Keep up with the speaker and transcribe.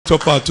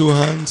Lift up our two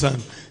hands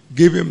and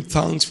give him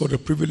thanks for the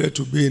privilege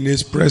to be in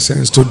his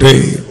presence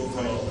today.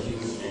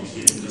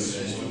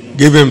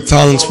 Give him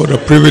thanks for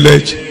the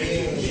privilege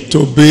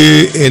to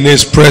be in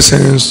his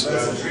presence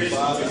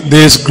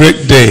this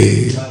great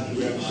day.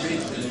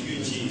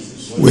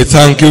 We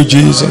thank you,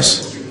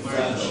 Jesus.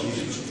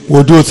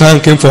 We do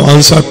thank him for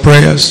answered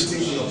prayers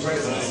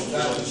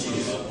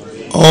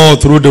all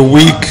through the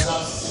week.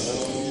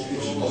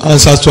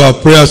 Answers to our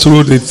prayers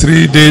through the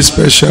 3-day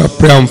special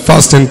prayer and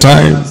fasting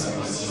time.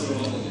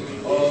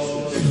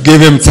 Give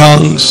him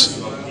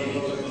thanks.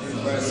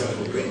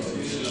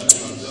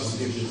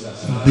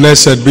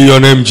 Blessed be your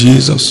name,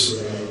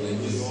 Jesus.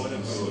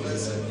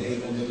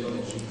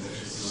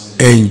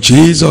 In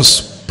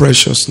Jesus'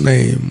 precious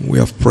name we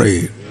have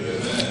prayed.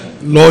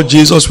 Lord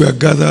Jesus, we are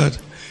gathered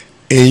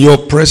in your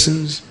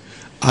presence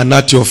and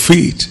at your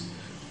feet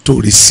to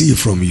receive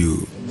from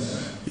you.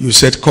 You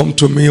said, come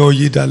to me, all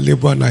ye that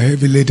labor and are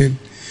heavy laden,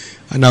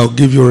 and I'll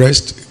give you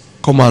rest.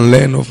 Come and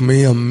learn of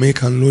me and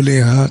make an lowly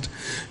heart.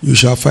 You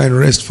shall find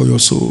rest for your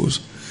souls.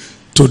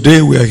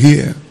 Today we are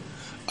here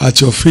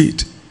at your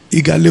feet,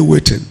 eagerly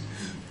waiting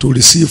to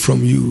receive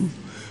from you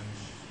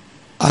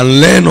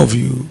and learn of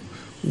you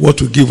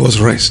what will give us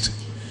rest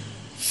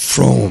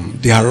from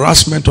the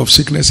harassment of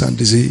sickness and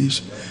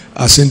disease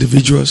as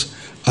individuals,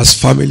 as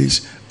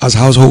families, as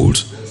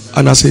households,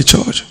 and as a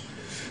church.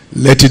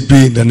 Let it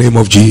be in the name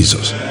of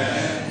Jesus.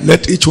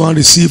 Let each one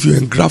receive your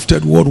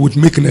engrafted word with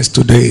meekness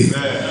today.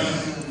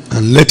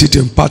 And let it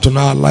impart on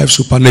our lives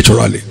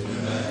supernaturally.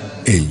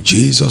 In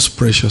Jesus'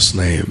 precious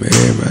name.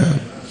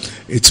 Amen.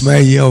 It's my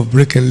year of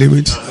breaking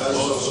limits.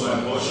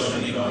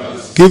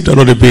 Give the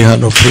Lord a big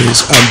hand of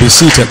praise and be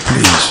seated,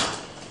 please.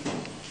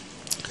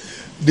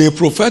 The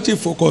prophetic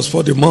focus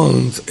for the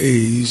month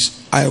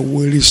is, I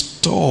will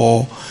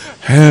restore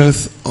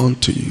health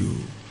unto you.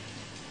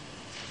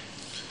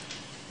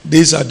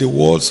 These are the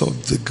words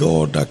of the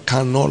God that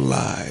cannot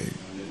lie.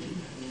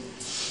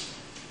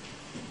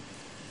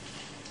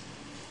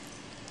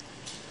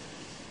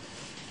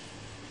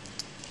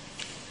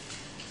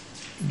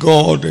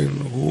 God in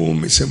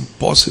whom it's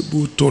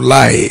impossible to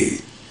lie,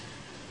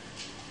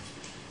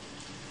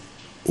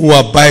 who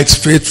abides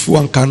faithful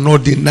and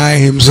cannot deny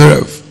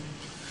himself.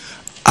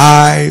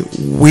 I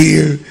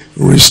will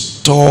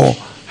restore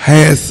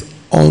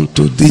health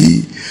unto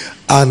thee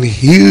and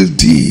heal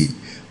thee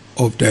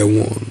of thy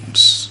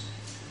wounds.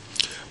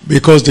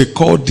 Because they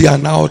called thee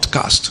an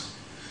outcast,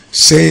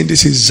 saying,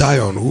 this is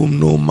Zion, whom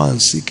no man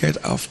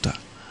seeketh after.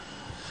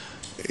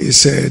 He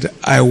said,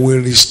 I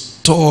will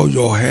restore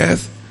your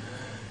health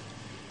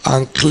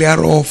and clear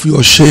off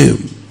your shame.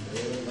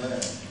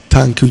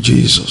 Thank you,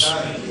 Jesus.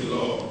 Thank you,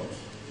 Lord.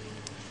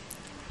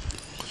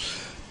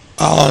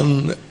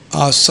 And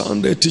our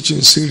Sunday teaching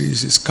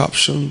series is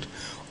captioned,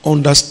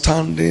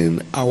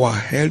 Understanding Our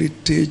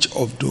Heritage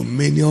of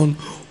Dominion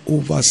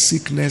over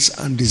Sickness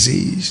and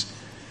Disease.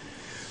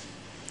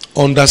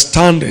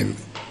 Understanding,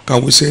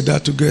 can we say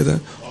that together?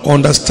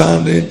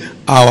 Understanding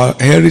our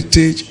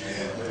heritage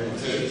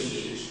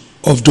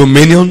of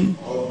dominion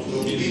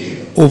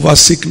over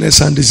sickness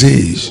and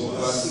disease.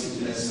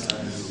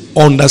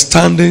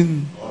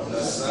 Understanding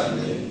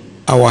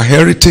our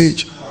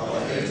heritage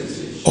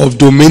of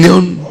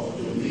dominion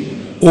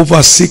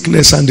over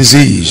sickness and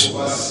disease.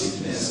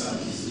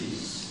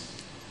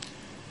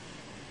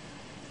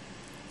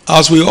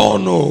 As we all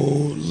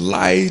know,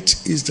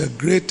 light is the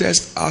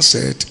greatest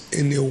asset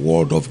in a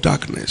world of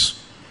darkness.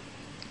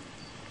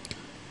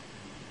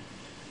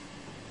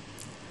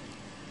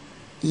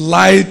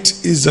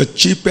 Light is the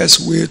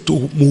cheapest way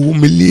to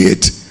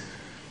humiliate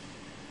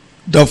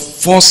the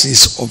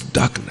forces of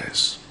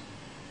darkness.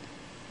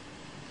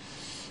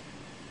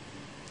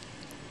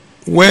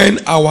 When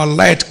our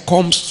light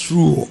comes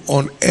through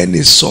on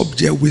any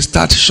subject, we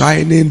start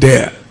shining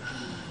there.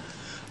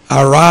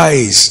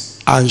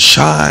 Arise and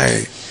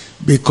shine,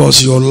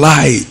 because your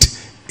light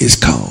is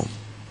come.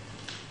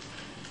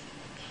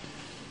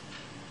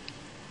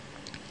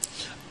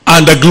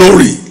 And the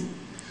glory.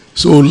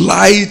 So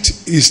light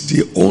is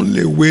the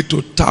only way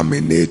to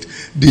terminate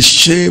the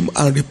shame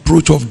and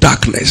reproach of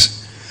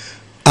darkness.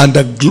 And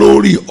the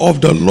glory of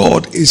the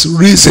Lord is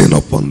risen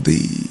upon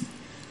thee.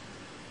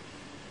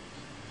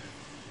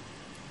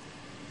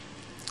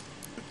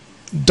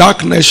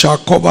 Darkness shall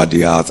cover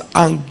the earth,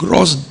 and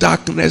gross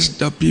darkness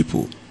the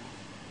people.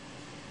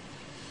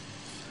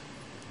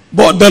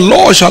 But the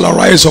Lord shall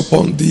arise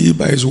upon thee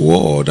by his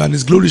word, and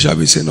his glory shall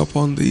be seen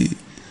upon thee.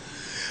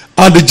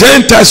 And the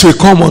Gentiles will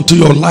come unto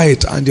your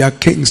light, and their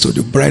kings to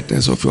the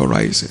brightness of your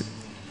rising.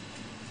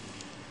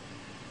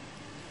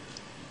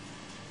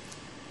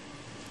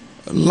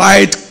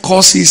 Light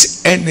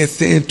causes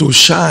anything to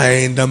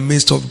shine in the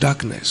midst of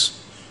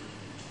darkness.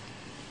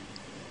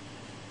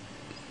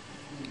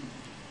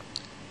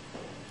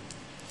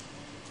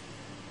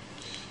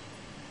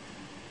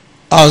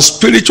 And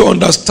spiritual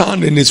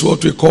understanding is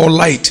what we call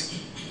light.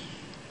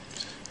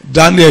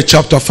 Daniel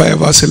chapter 5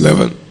 verse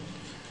 11.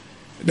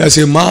 There's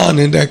a man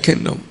in their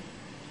kingdom,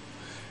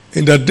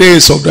 in the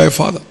days of thy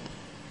father,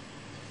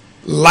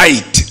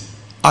 light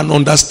and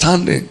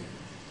understanding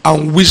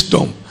and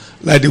wisdom,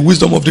 like the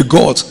wisdom of the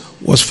gods,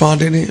 was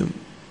found in him.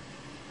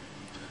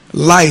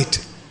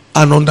 Light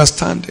and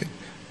understanding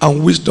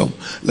and wisdom,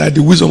 like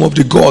the wisdom of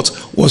the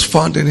gods, was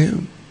found in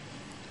him.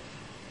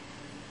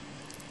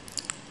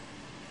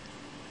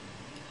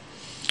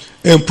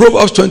 In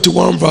Proverbs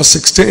 21 verse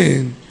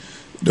 16,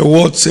 the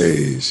word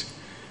says,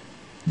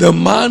 the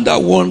man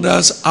that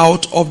wanders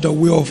out of the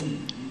way of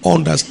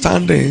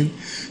understanding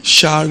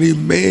shall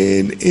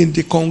remain in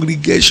the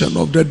congregation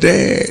of the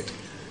dead.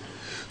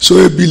 So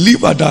a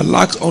believer that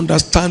lacks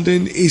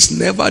understanding is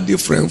never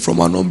different from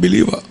an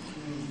unbeliever.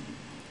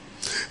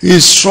 He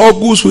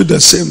struggles with the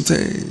same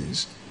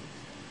things.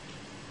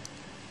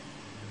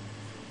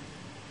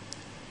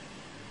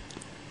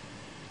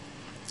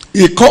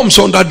 He comes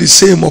under the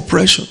same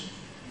oppression.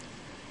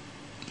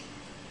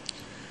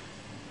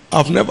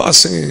 I've never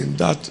seen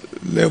that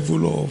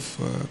level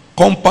of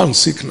compound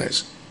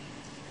sickness,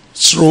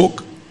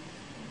 stroke,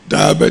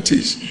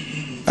 diabetes,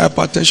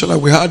 hypertension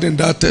like we had in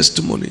that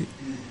testimony.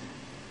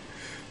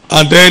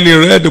 And then he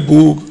read the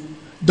book,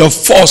 The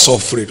Force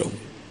of Freedom.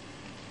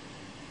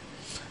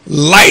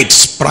 Light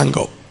sprang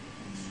up.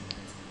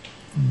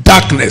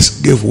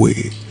 Darkness gave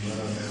way.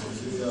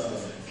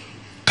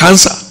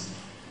 Cancer,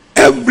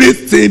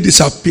 everything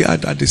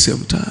disappeared at the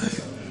same time.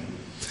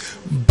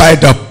 By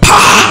the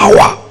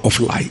power of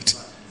light.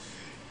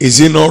 Is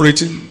it not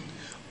written?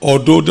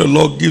 Although the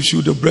Lord gives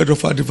you the bread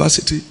of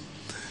adversity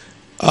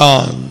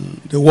and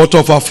the water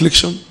of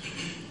affliction,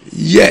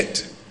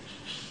 yet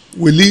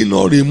will he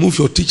not remove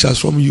your teachers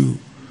from you?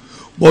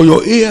 But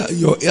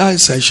your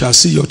eyes shall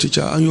see your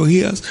teacher, and your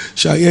ears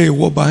shall hear a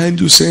word behind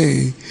you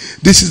saying,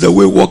 this is the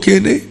way, walk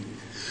in it.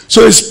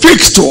 So he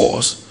speaks to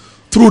us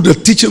through the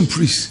teaching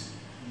priest.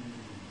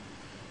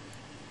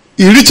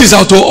 He reaches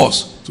out to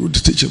us through the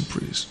teaching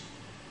priest.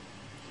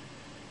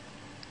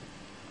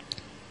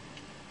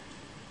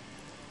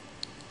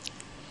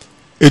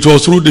 It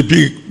was through the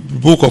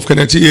big book of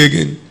Kenneth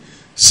Hagin,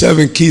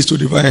 7 Keys to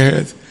Divine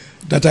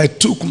Health, that I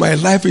took my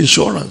life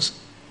insurance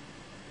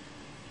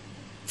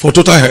for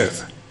total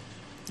health,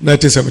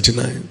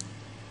 1979.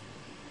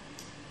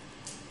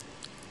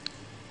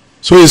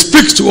 So he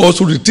speaks to us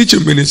through the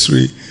teaching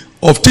ministry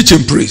of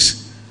teaching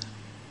priests.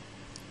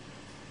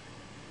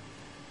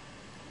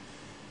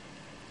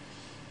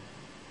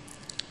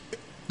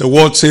 The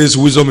word says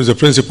wisdom is the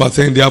principal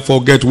thing,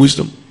 therefore get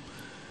wisdom.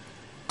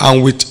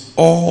 And with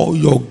all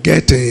your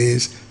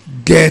gettings,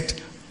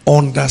 get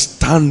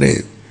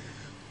understanding.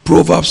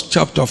 Proverbs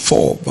chapter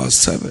 4 verse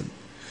 7.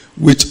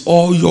 With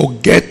all your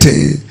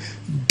getting,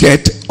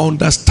 get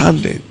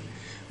understanding.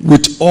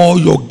 With all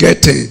your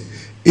getting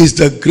is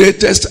the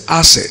greatest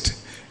asset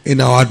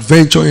in our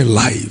adventure in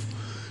life.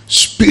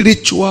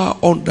 Spiritual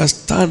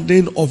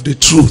understanding of the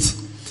truth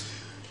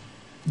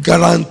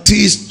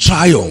guarantees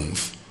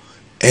triumph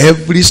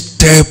every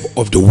step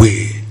of the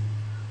way.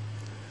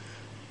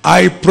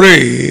 I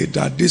pray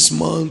that this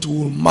month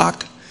will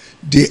mark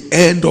the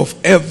end of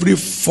every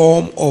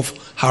form of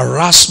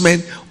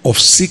harassment, of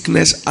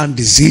sickness and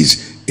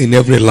disease in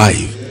every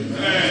life.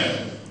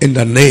 Amen. In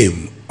the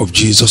name of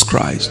Jesus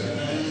Christ.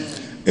 Amen.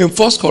 In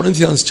 1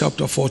 Corinthians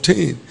chapter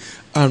 14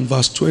 and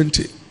verse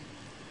 20,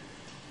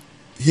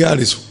 here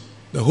is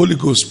the Holy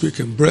Ghost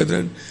speaking.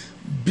 Brethren,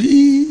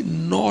 be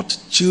not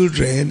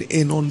children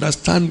in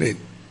understanding.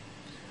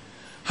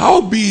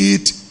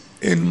 Howbeit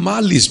in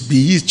malice be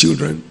ye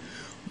children,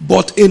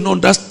 but in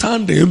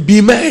understanding be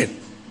men.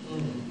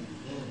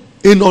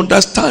 In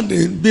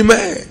understanding be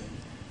men.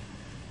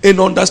 In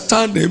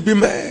understanding be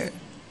men.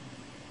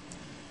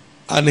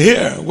 And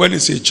here, when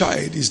it's a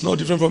child, it's not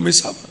different from a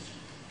servant.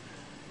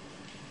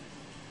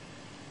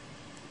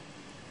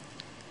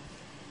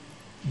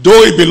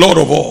 Though he be Lord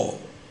of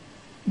all,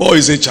 but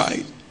he's a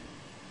child.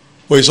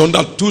 But he's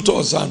under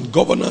tutors and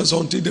governors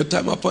until the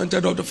time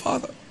appointed of the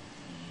Father.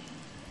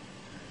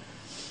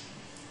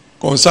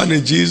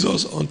 Concerning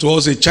Jesus, unto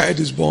us a child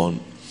is born,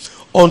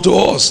 unto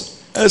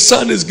us a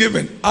son is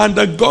given, and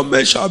the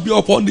government shall be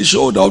upon the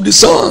shoulder of the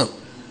son,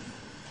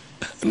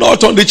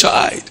 not on the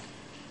child.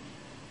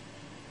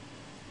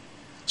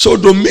 So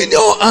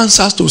dominion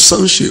answers to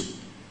sonship,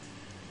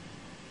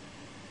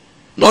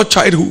 not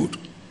childhood.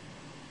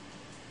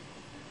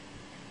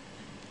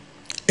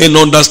 In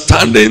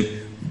understanding,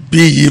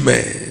 be ye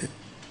men.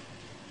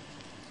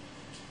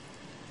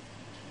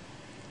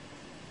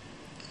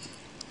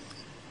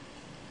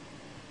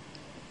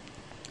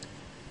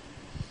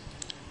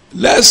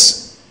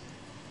 Let's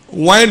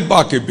wind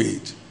back a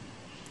bit.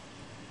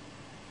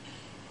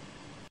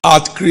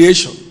 At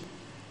creation,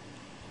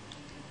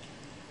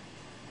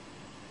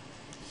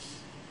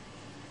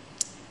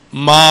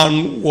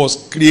 man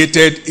was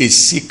created a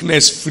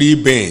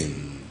sickness-free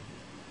being.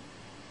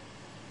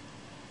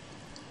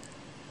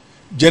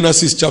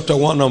 Genesis chapter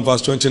 1 and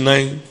verse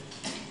 29,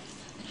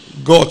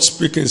 God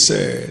speaking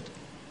said,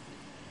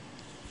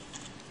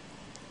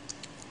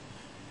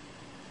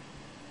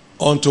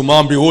 unto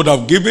man, behold,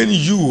 I've given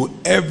you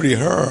every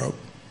herb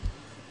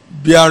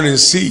bearing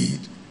seed,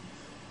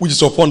 which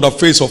is upon the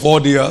face of all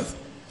the earth,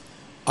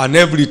 and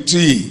every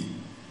tree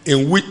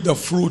in which the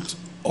fruit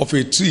of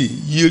a tree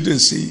yielding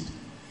seed,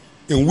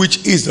 in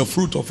which is the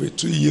fruit of a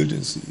tree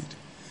yielding seed.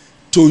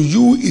 To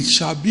you it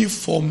shall be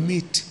for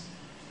meat,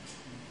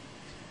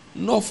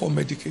 not for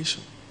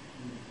medication.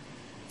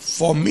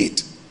 For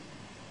meat.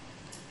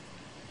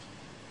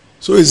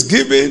 So it's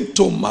given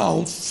to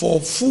man for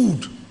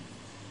food,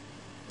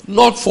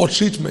 not for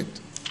treatment.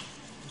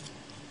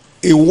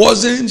 It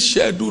wasn't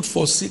scheduled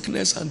for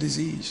sickness and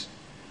disease.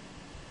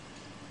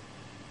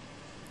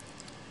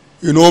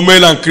 You know,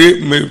 male and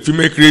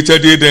female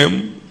created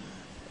them,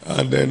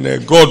 and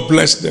then God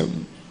blessed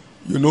them.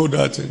 You know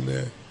that.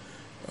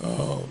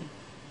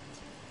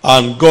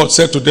 And God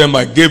said to them,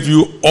 I gave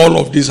you all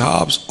of these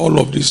herbs, all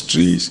of these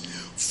trees,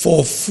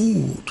 for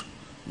food,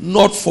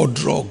 not for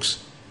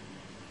drugs.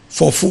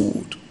 For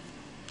food.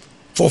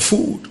 For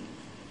food.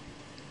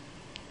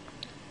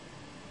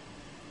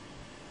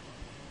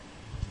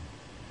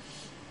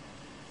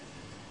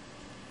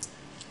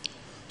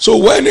 So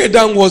when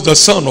Adam was the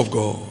Son of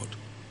God,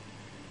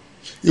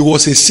 he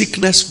was a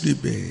sickness-free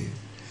being.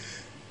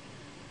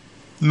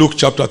 Luke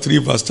chapter 3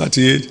 verse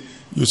 38,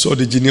 you saw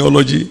the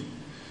genealogy,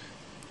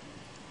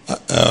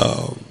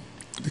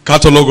 the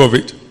catalog of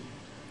it.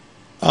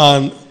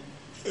 And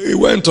he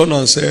went on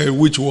and said,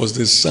 which was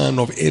the son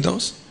of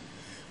Enos,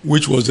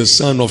 which was the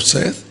son of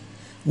Seth,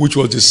 which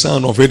was the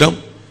son of Adam,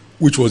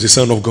 which was the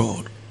son of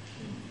God.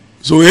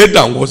 So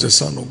Adam was the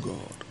son of God.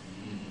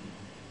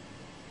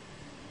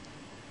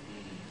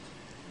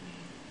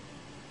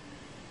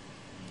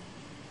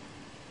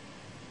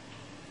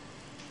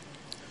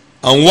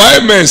 And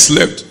while men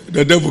slept,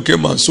 the devil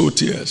came and sowed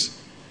tears.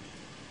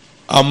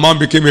 And man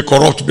became a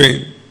corrupt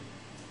being.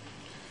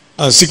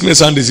 And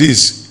sickness and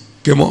disease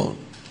came on.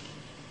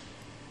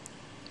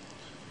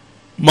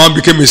 Man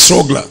became a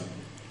struggler,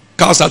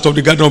 cast out of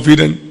the Garden of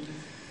Eden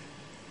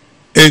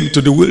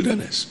into the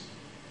wilderness.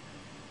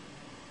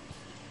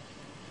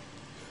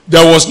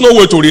 There was no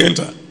way to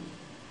re-enter.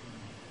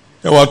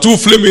 There were two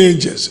flaming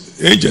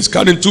angels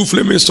carrying two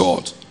flaming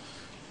swords,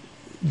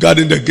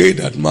 guarding the gate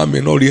that man may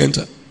not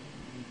re-enter.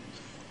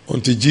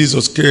 Until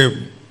Jesus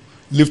came,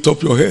 lift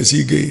up your heads,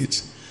 ye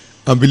gates,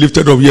 and be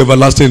lifted up, ye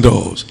everlasting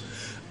doors.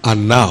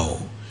 And now,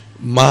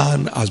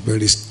 man has been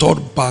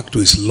restored back to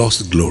his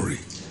lost glory.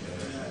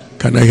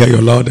 Can I hear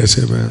your loudest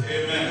amen?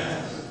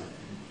 Amen.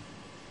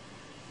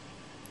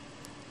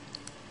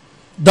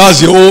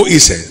 That's the whole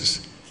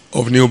essence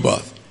of new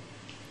birth.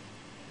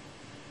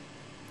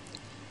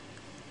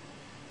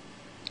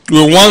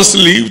 We once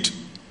lived,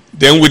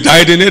 then we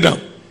died in Adam.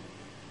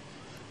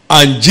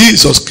 And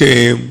Jesus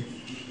came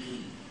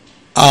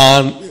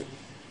and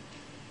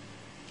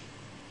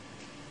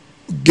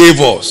gave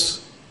us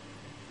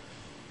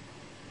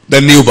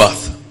the new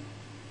birth,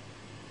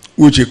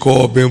 which he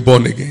called being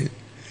born again.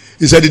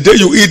 He said, the day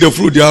you eat the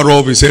fruit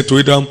thereof, he said to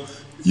Adam,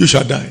 you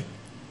shall die.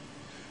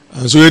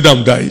 And so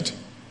Adam died.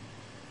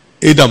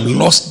 Adam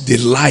lost the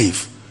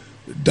life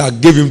that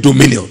gave him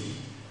dominion.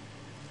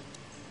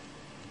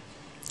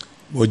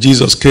 But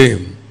Jesus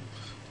came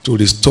to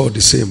restore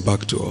the same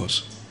back to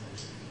us.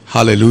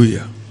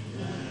 Hallelujah.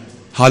 Amen.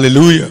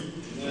 Hallelujah.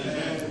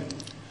 Amen.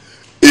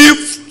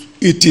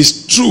 If it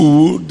is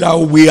true that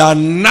we are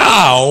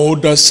now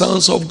the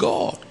sons of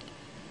God,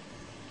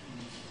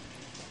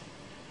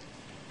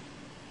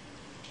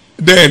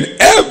 then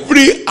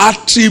every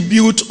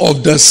attribute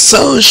of the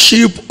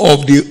sonship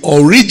of the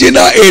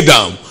original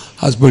Adam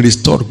has been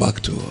restored back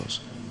to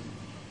us.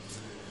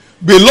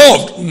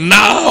 Beloved,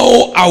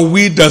 now are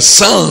we the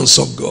sons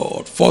of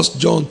God. 1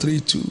 John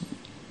 3:2.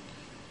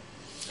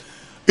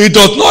 It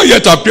does not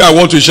yet appear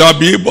what we shall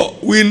be,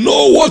 but we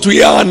know what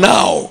we are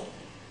now.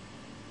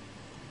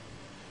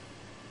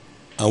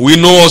 And we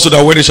know also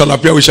that when it shall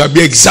appear, we shall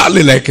be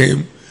exactly like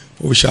him,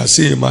 for we shall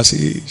see him as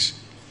he is.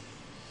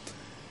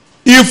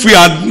 If we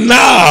are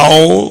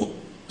now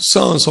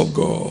sons of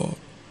God,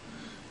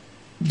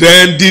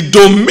 then the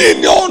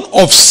dominion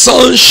of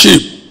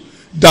sonship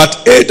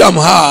that Adam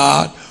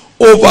had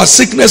over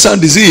sickness and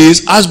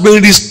disease has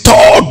been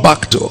restored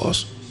back to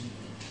us.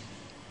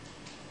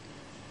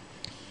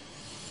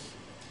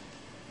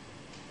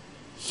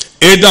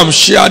 Adam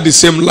shared the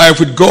same life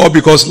with God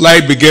because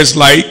like begets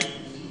like.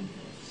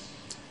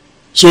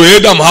 So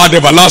Adam had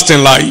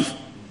everlasting life,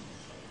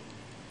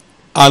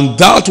 and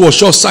that was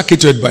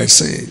short-circuited by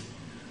sin.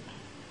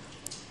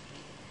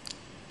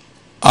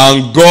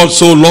 And God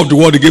so loved the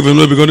world, he gave him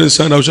no begotten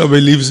Son, whosoever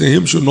believes in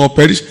him should not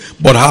perish,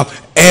 but have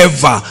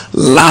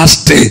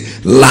everlasting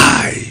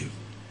life.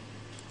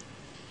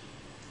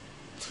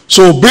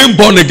 So being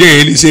born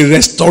again is a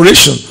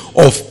restoration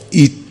of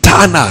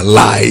eternal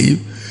life,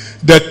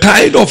 the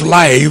kind of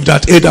life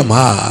that Adam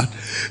had,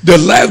 the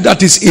life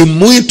that is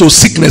immune to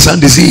sickness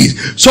and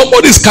disease.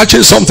 Somebody is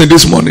catching something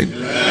this morning.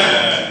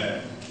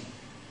 Yeah.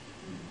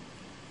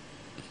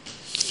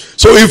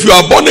 So if you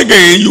are born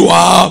again, you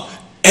have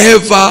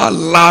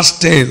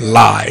everlasting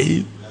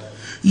life.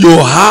 You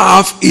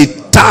have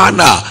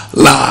eternal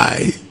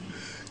life.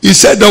 He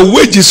said the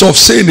wages of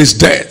sin is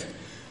death,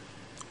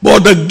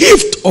 but the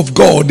gift of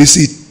God is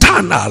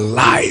eternal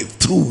life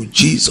through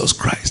Jesus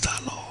Christ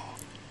our Lord.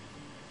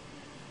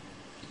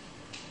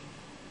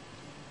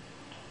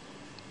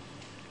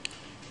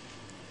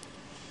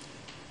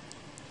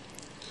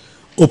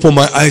 Open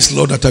my eyes,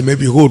 Lord, that I may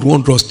behold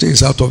wondrous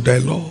things out of thy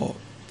law.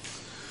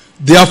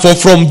 Therefore,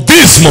 from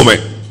this moment,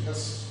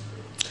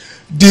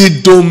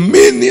 the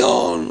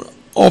dominion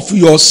of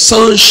your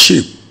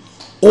sonship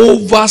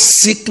over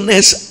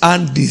sickness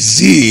and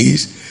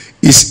disease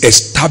is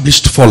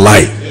established for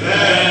life.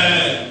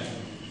 Amen.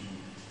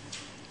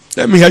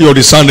 Let me hear your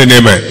resounding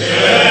amen.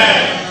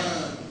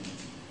 Amen.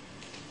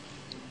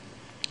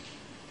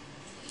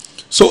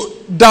 So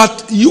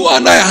that you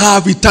and I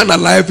have eternal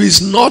life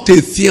is not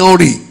a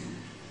theory.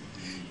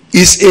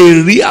 It's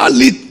a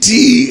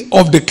reality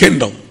of the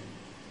kingdom.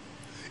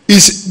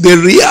 It's the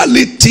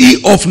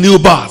reality of new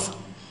birth.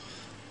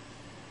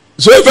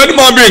 So if any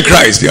man be in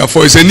Christ,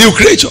 therefore is a new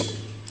creature.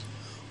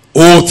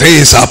 All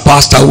things are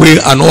passed away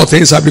and all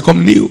things are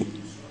become new.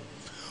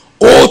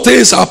 All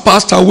things are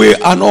passed away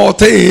and all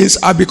things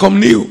are become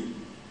new.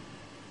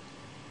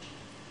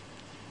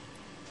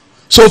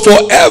 So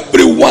for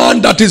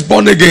everyone that is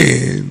born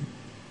again,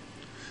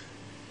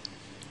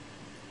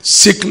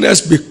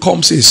 sickness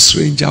becomes a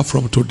stranger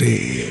from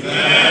today.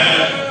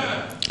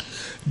 Amen.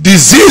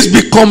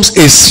 Disease becomes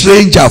a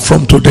stranger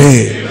from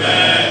today.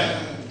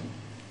 Amen.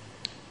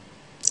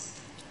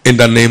 In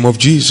the name of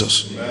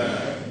Jesus.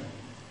 Amen.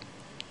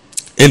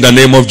 In the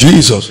name of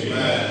Jesus.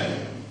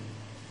 Amen.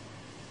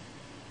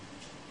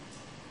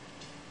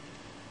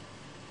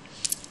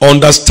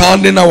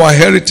 Understanding our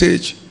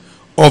heritage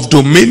of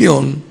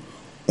dominion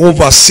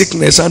over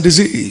sickness and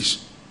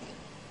disease.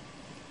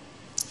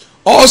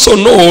 Also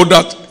know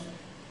that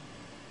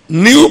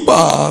new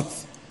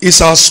birth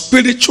is our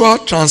spiritual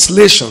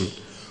translation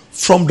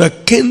from the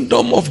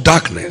kingdom of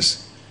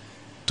darkness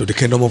to the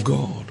kingdom of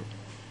God.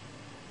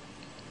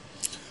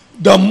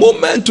 The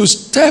moment you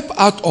step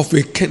out of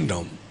a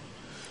kingdom,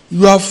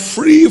 you are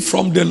free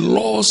from the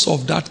laws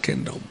of that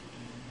kingdom.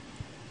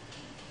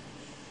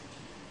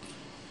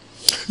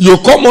 You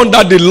come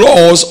under the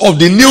laws of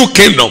the new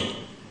kingdom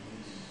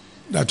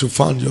that you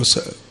found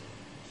yourself.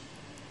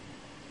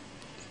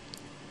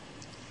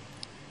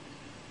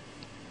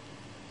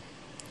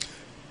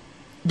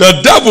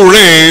 The devil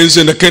reigns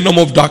in the kingdom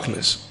of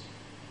darkness.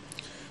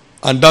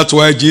 And that's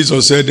why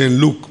Jesus said in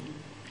Luke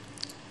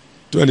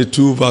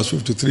 22 verse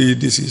 53,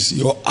 this is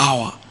your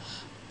hour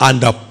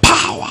and the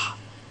power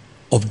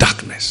of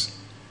darkness.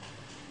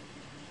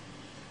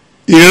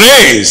 He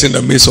reigns in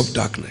the midst of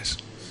darkness.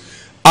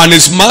 And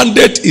his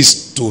mandate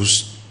is to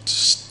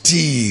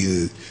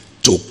steal,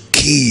 to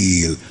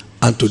kill,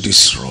 and to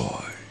destroy.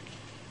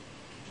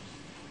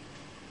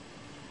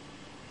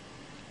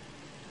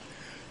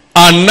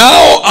 And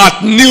now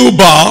at new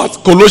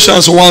birth,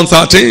 Colossians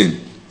 1:13,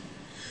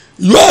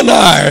 you and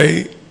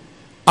I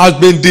have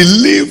been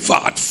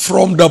delivered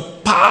from the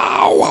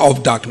power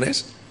of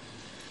darkness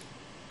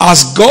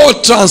as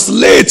God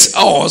translates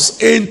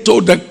us into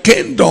the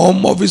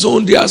kingdom of his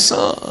own dear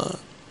son.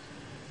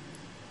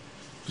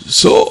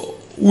 So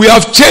we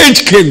have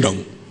changed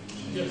kingdom.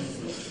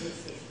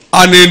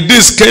 And in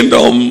this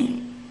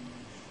kingdom,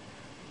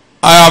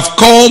 I have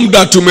come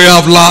that you may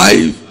have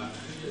life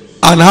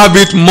and have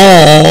it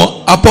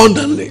more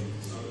abundantly.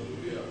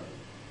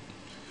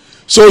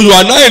 So you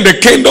are now in the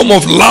kingdom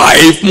of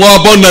life more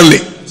abundantly.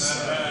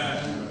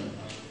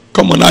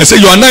 Come on, I say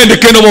you are now in the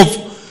kingdom of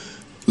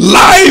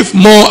life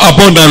more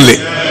abundantly.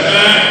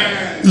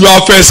 You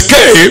have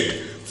escaped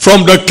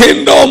from the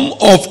kingdom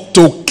of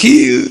to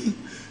kill,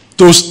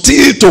 to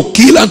steal, to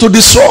kill, and to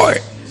destroy.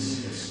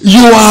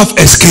 You have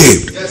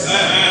escaped.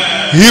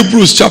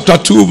 Hebrews chapter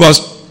 2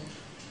 verse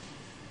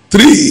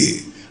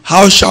 3.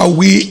 How shall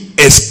we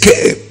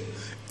escape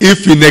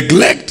if we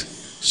neglect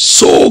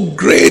so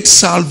great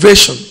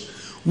salvation,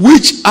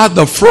 which at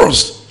the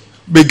first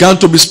began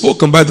to be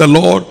spoken by the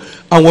Lord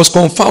and was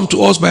confirmed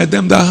to us by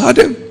them that heard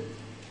him?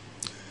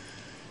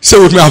 Say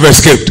with me, I have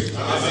escaped.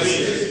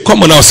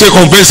 Come on now, say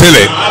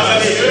convincingly.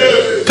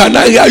 Can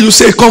I hear you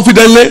say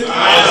confidently?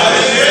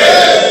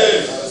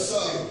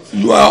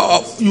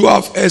 You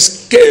have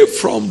escaped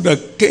from the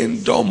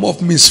kingdom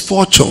of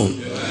misfortune,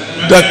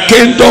 the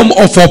kingdom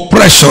of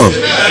oppression,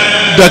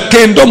 the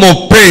kingdom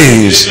of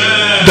pains,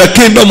 the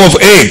kingdom of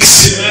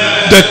aches,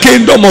 the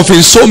kingdom of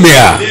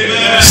insomnia,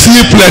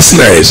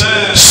 sleeplessness,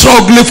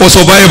 struggling for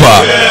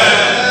survival.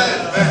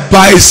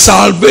 By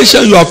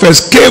salvation you have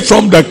escaped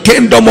from the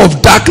kingdom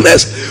of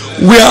darkness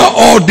where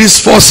all these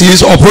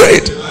forces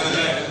operate.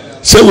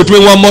 Say with me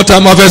one more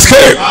time, I've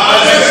escaped.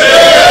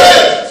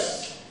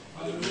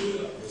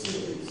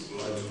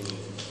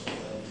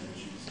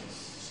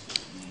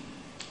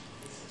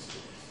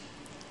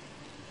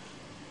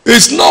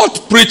 It's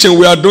not preaching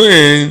we are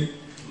doing,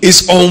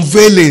 it's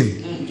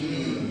unveiling.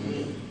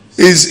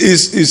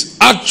 It's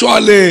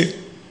actually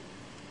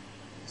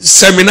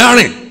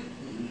seminaring.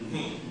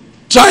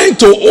 Trying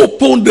to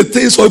open the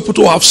things for people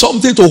to have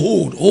something to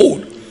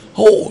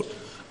hold.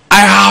 I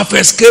have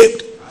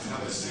escaped.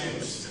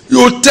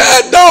 You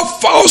tell that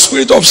foul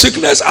spirit of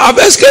sickness, I have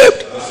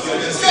escaped.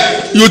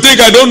 You think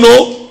I don't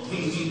know?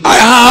 I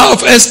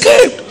have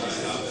escaped.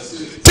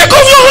 Take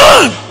off your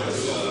hand.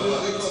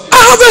 I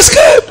have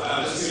escaped.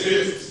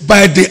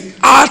 By the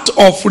art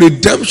of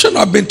redemption,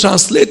 I've been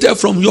translated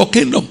from your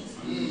kingdom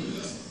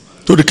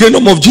to the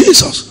kingdom of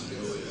Jesus,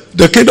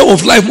 the kingdom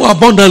of life more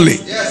abundantly.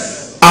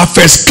 Yes. I've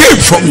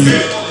escaped from you.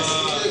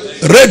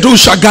 Redu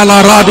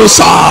Shagala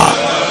Radosa.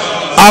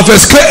 I've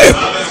escaped.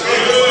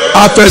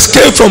 I've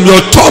escaped from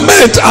your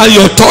torment and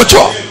your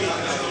torture.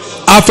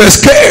 I've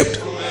escaped.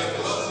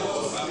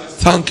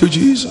 Thank you,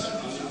 Jesus.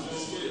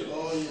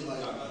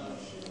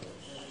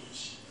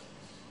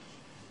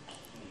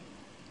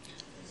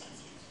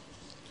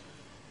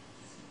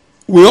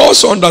 We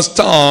also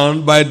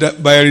understand by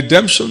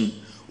redemption,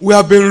 we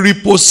have been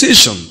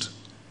repositioned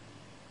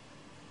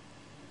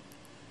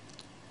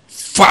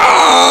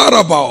far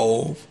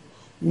above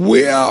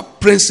where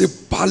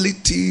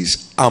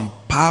principalities and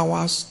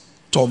powers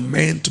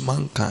torment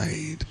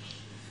mankind.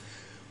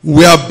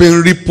 We have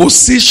been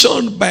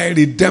repositioned by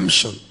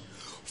redemption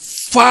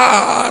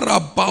far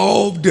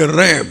above the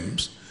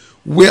realms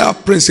where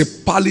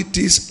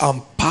principalities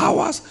and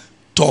powers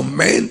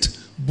torment,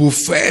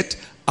 buffet,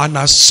 and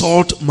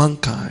assault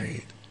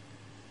mankind.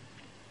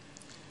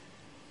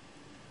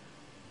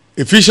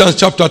 Ephesians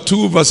chapter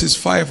 2 verses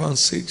 5 and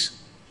 6.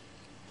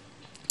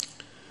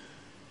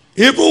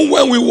 Even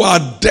when we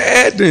were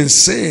dead in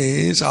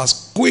sins,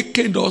 has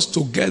quickened us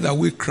together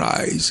with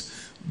Christ.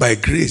 By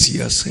grace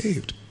ye are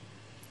saved.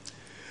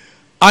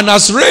 And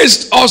has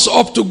raised us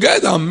up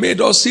together and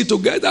made us sit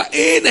together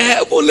in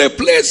heavenly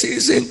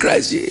places in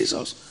Christ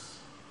Jesus.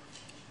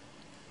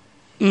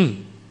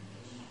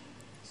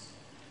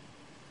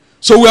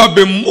 So we have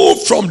been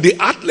moved from the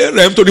earthly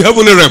realm to the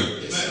heavenly realm.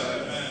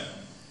 Amen.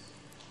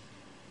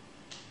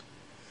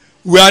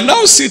 We are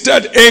now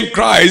seated in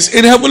Christ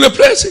in heavenly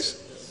places.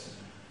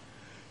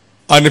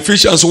 And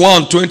Ephesians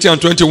 1, 20 and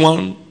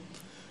 21.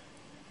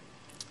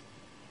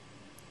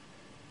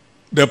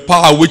 The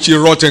power which he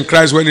wrought in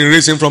Christ when he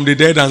raised him from the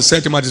dead and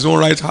set him at his own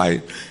right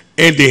hand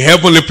in the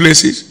heavenly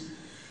places.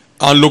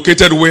 And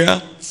located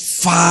where?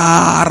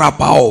 Far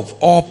above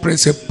all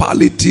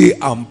principality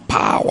and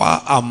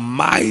power and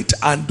might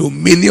and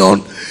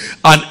dominion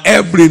and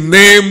every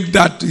name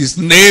that is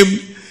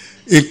named,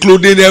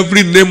 including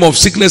every name of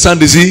sickness and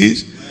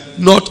disease,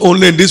 not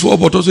only in this world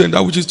but also in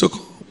that which is to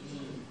come.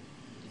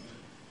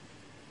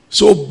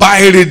 So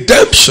by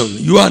redemption,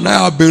 you and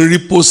I have been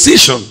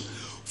repositioned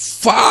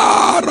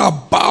far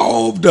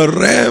above the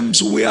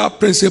realms where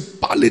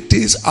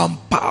principalities and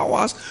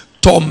powers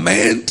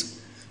torment,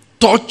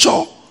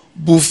 torture,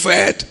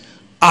 buffet,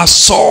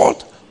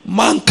 assault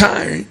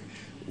mankind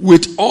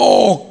with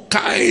all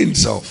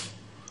kinds of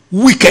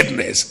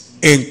wickedness,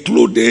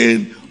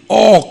 including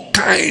all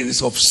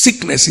kinds of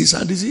sicknesses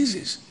and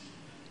diseases.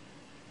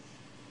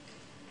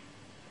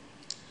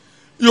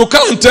 You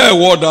can't tell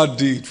what that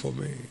did for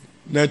me.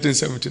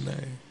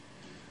 1979.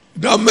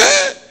 The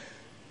man,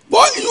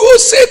 but you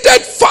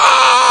seated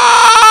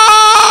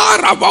far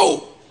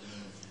above.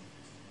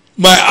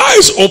 My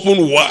eyes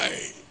opened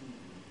wide.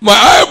 My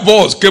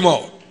eyeballs came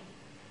out.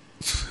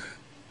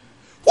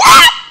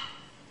 What?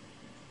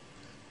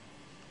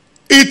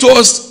 It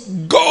was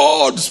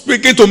God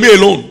speaking to me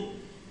alone.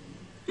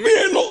 Me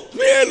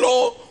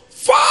alone,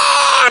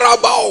 far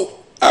above.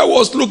 I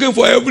was looking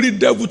for every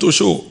devil to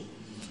show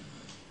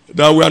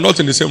that we are not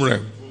in the same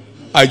realm.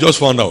 I just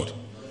found out.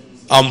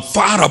 I'm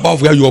far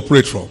above where you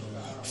operate from.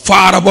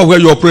 Far above where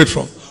you operate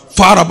from.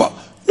 Far above.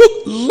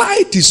 Look,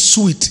 light is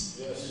sweet.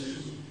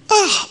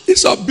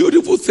 It's a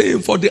beautiful thing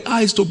for the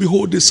eyes to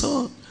behold the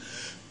sun.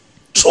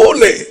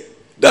 Truly,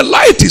 the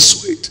light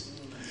is sweet.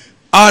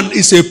 And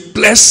it's a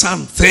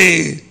pleasant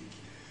thing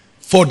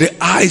for the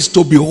eyes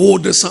to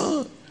behold the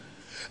sun.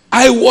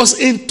 I was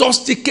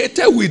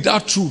intoxicated with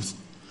that truth.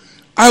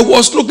 I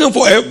was looking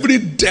for every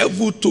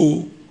devil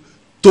to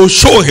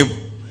show him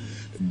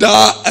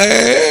that,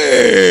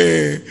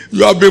 hey,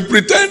 you have been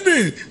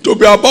pretending to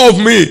be above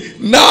me.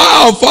 Now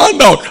I found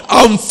out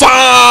I'm far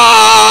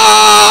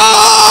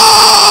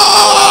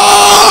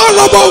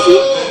above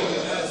you.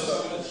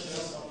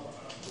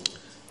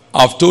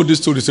 I've told this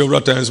story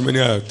several times. Many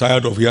are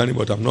tired of hearing,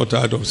 but I'm not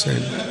tired of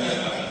saying it.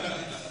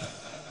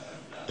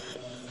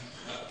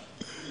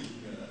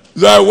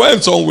 So I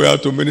went somewhere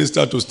to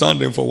minister, to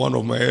stand in for one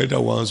of my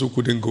elder ones who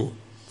couldn't go.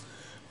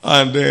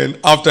 And then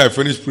after I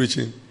finished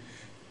preaching,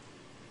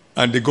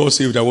 and they got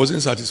saved, I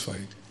wasn't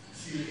satisfied.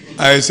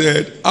 I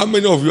said, how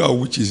many of you are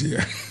witches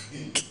here?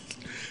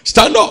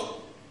 Stand up.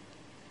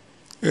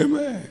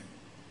 Amen.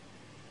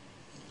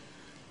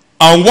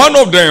 And one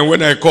of them,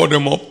 when I called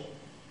them up,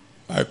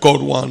 I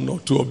called one or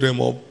two of them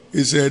up.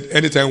 He said,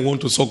 anytime we want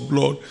to suck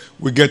blood,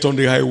 we get on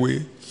the highway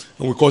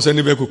and we cause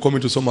any vehicle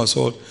coming to some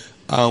assault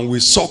and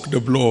we suck the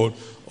blood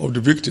of the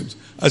victims.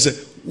 I said,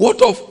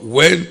 what of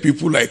when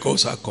people like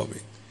us are coming?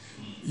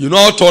 You know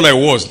how tall I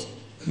was,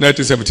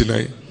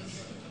 1979?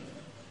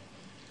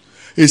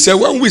 He said,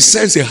 when we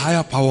sense a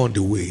higher power on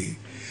the way,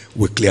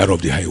 we clear up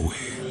the highway.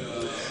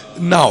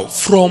 Now,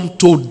 from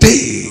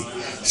today,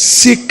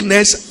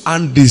 sickness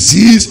and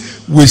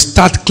disease will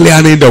start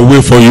clearing the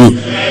way for you.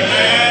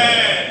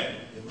 Amen.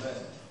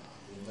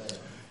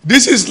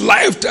 This is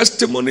life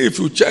testimony. If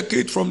you check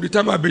it from the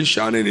time I've been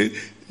sharing it,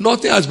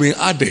 nothing has been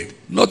added.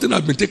 Nothing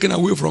has been taken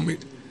away from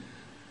it.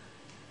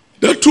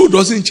 The truth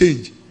doesn't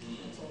change.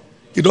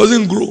 It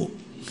doesn't grow.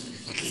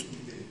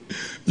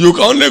 You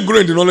can only grow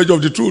in the knowledge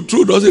of the truth.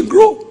 Truth doesn't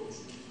grow.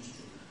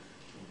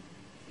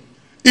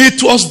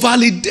 It was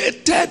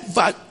validated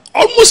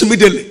almost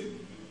immediately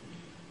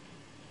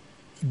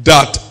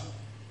that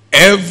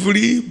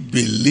every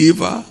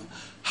believer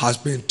has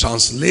been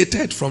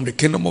translated from the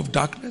kingdom of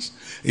darkness,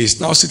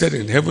 is now seated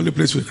in heavenly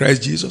place with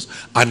Christ Jesus,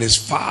 and is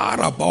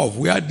far above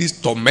where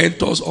these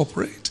tormentors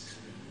operate.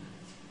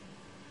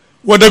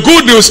 Well, the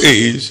good news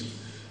is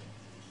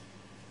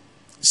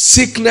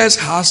sickness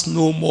has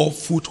no more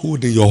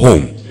foothold in your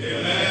home.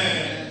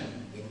 Amen.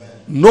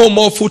 No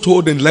more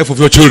foothold in the life of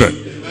your children.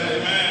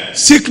 Amen.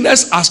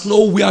 Sickness has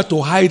nowhere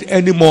to hide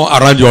anymore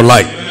around your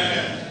life.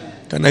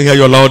 Amen. Can I hear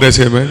your loudest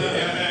amen? Amen.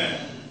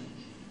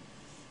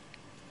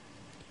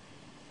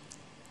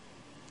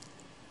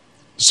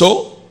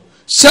 So,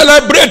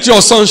 celebrate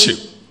your sonship.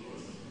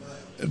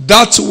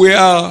 That's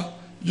where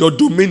your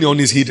dominion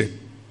is hidden.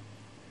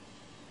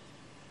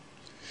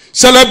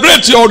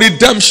 Celebrate your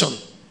redemption.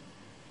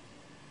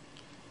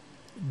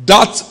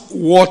 That's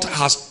what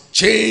has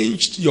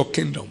changed your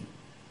kingdom.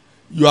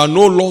 You are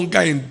no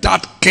longer in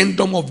that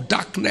kingdom of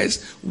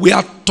darkness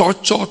where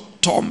torture,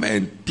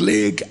 torment,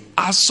 plague,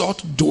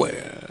 assault dwell.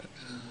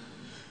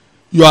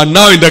 You are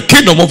now in the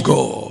kingdom of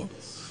God,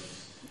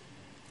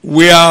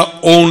 where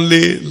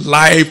only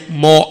life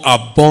more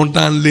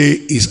abundantly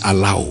is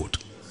allowed.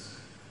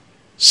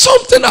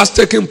 Something has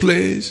taken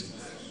place.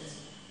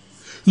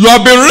 You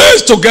have been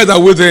raised together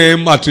with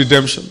him at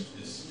redemption.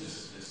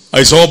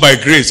 It's all by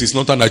grace. It's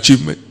not an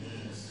achievement.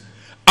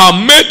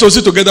 I'm made to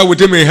sit together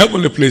with him in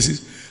heavenly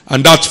places,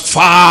 and that's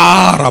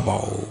far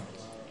above.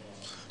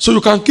 So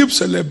you can keep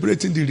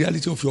celebrating the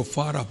reality of your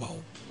far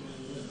above.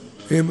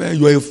 Amen.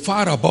 You are a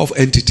far above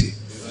entity.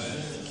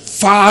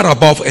 Far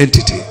above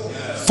entity.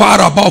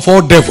 Far above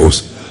all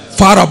devils.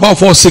 Far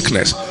above all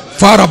sickness.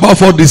 Far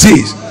above all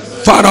disease.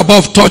 Far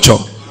above torture.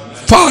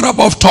 Far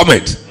above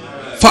torment.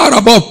 Far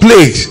above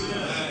plagues.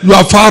 You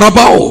are far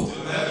above.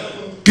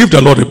 Give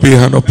the Lord a big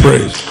hand of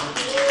praise.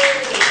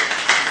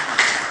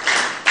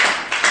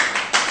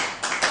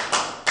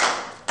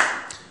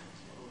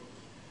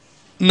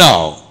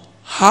 Now,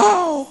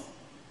 how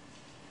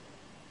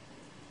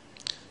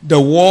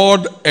the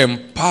word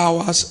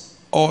empowers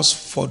us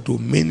for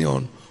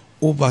dominion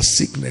over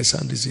sickness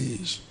and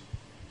disease.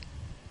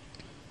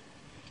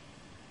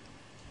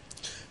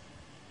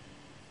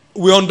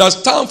 We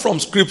understand from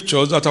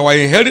scriptures that our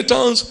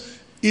inheritance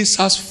is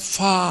as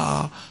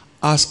far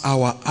as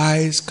our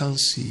eyes can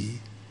see.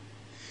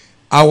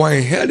 Our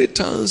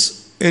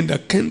inheritance in the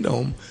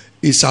kingdom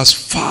is as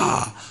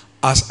far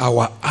as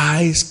our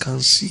eyes can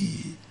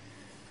see.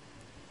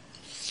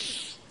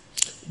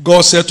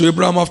 God said to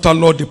Abraham after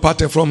Lot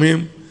departed from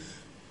him,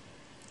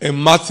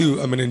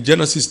 in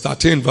Genesis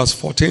 13 verse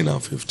 14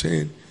 and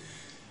 15,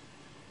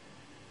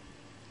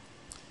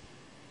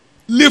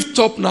 lift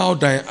up now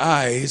thy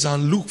eyes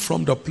and look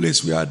from the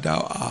place where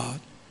thou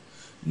art,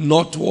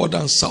 northward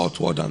and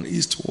southward and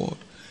eastward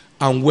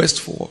and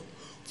westward.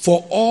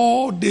 For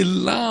all the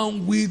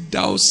land which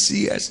thou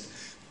seest,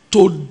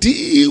 to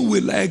thee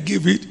will I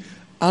give it,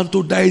 and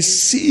to thy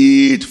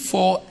seed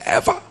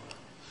forever.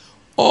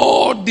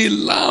 All the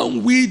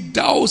land which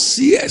thou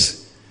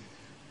seest,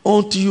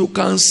 until you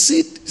can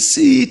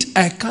see it,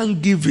 I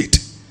can't give it.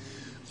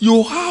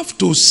 You have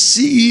to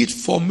see it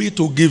for me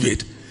to give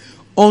it.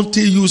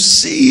 Until you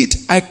see it,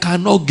 I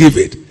cannot give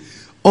it.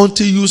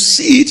 Until you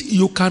see it,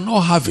 you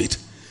cannot have it.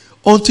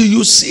 Until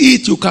you see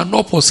it, you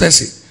cannot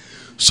possess it.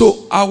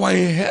 So our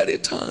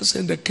inheritance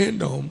in the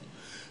kingdom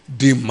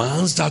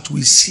demands that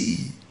we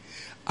see,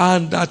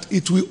 and that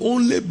it will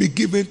only be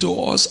given to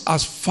us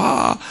as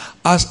far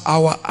as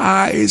our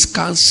eyes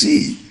can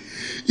see.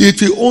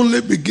 It will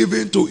only be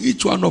given to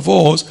each one of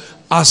us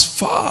as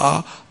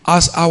far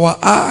as our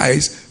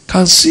eyes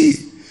can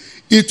see.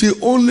 It will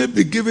only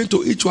be given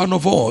to each one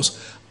of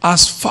us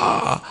as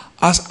far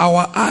as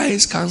our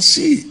eyes can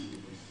see.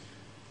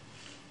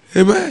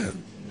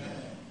 Amen.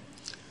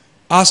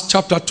 Acts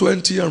chapter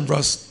 20 and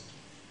verse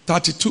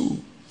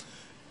 32.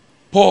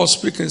 Paul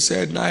speaking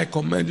said, now I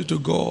commend you to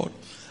God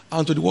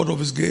and to the word of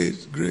his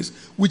grace,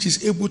 which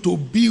is able to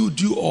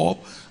build you up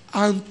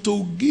and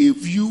to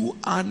give you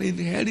an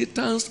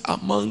inheritance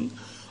among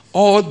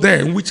all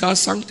them which are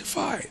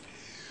sanctified.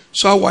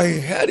 So our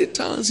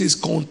inheritance is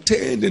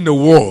contained in the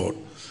word.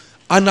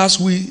 And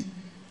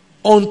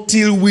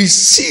until we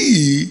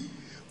see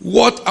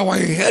what our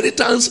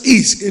inheritance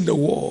is in the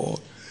word,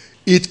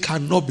 it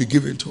cannot be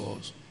given to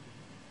us.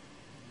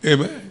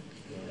 Amen.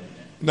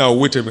 Now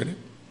wait a minute.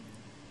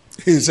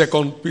 In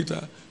 2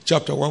 Peter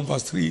chapter 1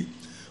 verse 3,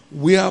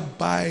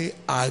 whereby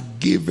are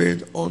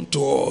given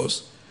unto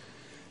us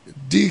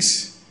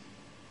this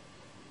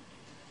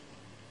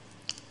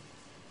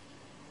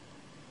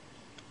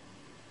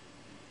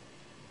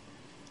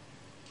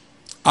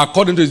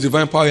according to his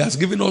divine power, he has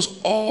given us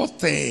all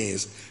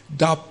things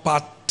that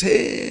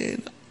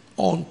pertain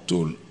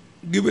unto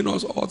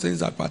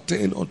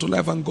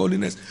life and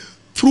godliness,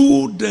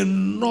 through the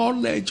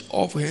knowledge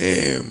of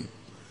him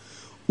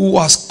who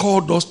has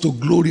called us to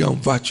glory and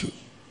virtue.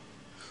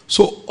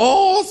 So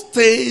all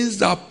things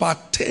that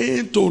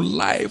pertain to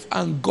life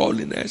and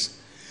godliness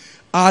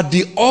are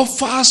the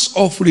offers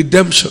of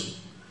redemption,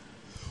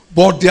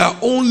 but they are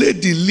only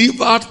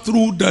delivered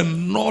through the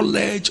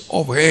knowledge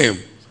of Him.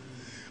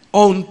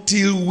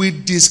 Until we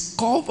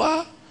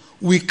discover,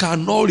 we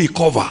cannot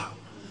recover.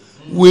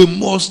 We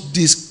must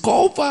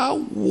discover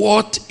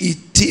what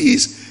it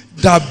is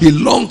that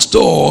belongs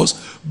to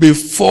us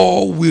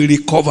before we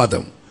recover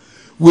them.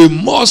 We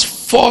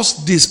must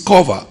first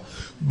discover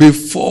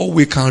before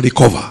we can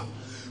recover.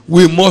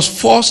 We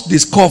must first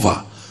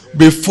discover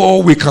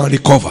before we can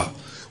recover.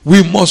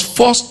 We must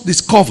first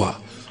discover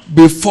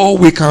before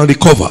we can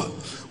recover.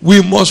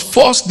 We must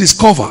first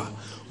discover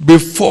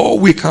before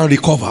we can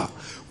recover.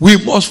 We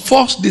must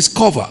first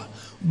discover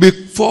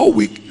before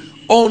we,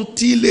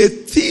 until a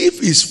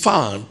thief is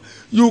found,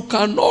 you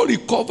cannot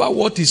recover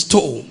what is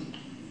stolen.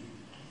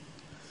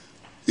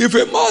 If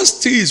a man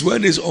steals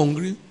when he's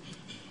hungry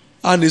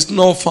and is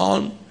not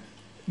found,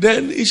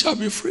 then he shall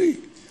be free.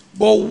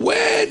 But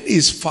when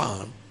he's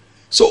found,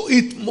 so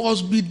it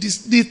must be,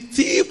 the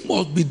thief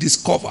must be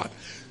discovered.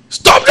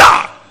 Stop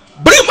that!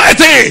 Bring my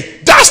thing!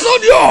 That's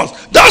not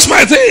yours! That's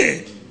my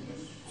thing!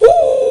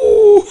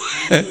 Ooh.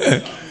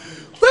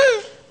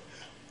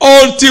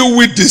 Until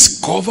we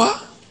discover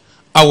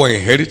our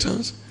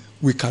inheritance,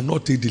 we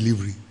cannot take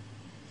delivery.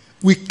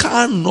 We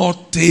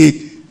cannot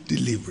take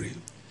delivery.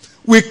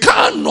 We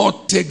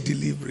cannot take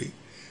delivery.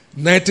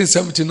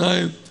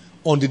 1979,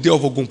 on the day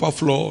of Ogunpa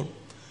flood,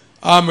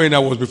 I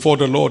was before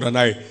the Lord and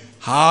I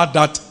had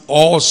that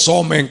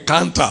awesome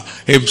encounter.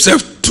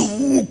 Himself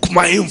took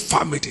my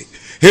infirmity.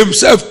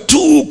 Himself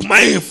took my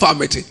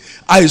infirmity.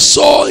 I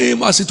saw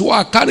him as it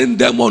were carrying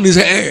them on his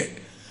head.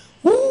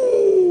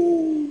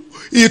 Ooh.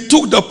 He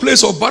took the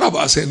place of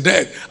Barabbas in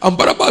death. And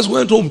Barabbas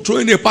went home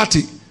throwing a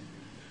party.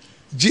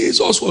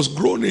 Jesus was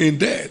groaning in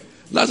death.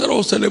 Lazarus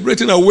was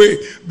celebrating away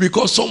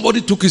because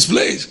somebody took his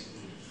place.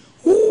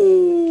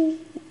 Ooh.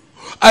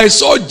 I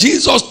saw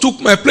Jesus took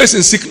my place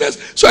in sickness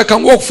so I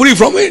can walk free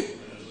from it.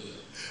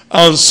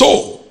 And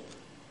so,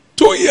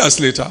 2 years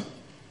later,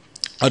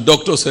 a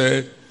doctor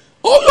said,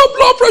 "Oh, your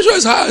blood pressure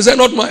is high." I said,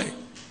 "Not mine."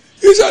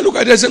 He said, "Look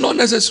at it, it's not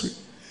necessary."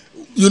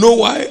 You know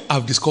why?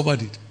 I've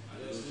discovered it.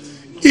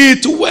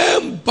 It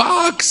went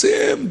back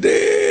same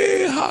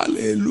day.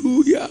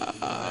 Hallelujah.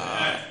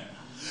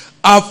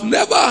 I've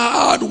never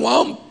had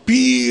one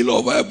pill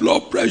of high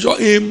blood pressure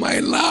in my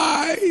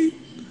life.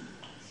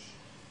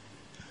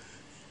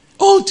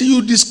 Until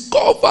you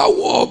discover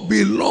what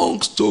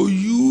belongs to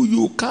you,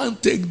 you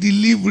can't take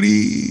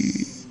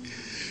delivery.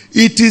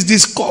 It is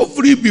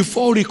discovery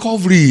before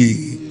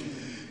recovery.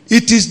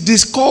 It is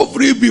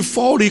discovery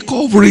before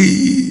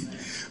recovery.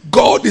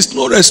 God is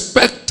no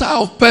respecter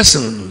of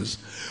persons.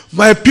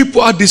 My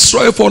people are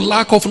destroyed for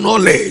lack of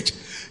knowledge.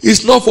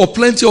 It's not for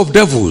plenty of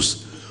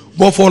devils,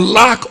 but for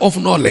lack of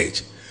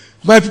knowledge.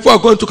 My people are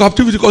going to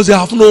captivity because they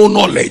have no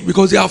knowledge.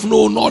 Because they have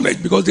no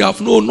knowledge. Because they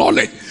have no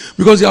knowledge.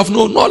 Because they have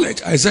no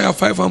knowledge. Isaiah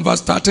 5 and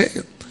verse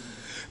 13.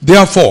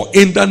 Therefore,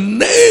 in the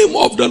name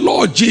of the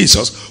Lord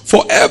Jesus,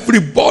 for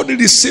everybody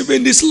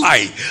receiving this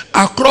light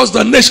across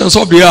the nations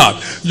of the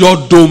earth,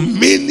 your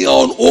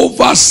dominion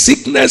over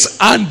sickness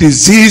and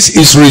disease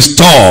is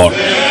restored.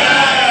 Yeah.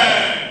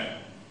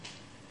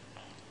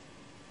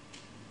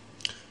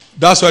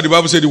 That's why the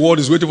Bible said the world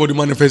is waiting for the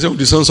manifestation of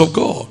the sons of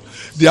God.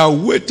 They are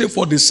waiting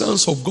for the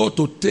sons of God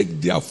to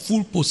take their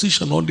full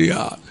position on the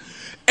earth.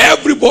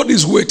 Everybody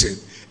is waiting.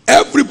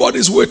 Everybody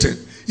is waiting.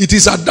 It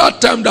is at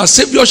that time that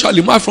Savior shall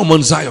emerge from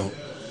Mount Zion,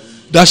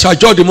 that shall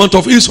judge the month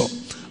of Esau,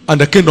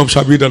 and the kingdom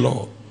shall be the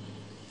Lord.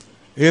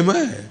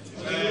 Amen.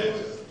 Amen.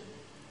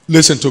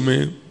 Listen to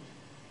me.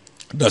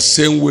 The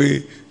same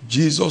way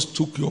Jesus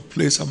took your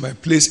place and my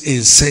place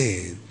in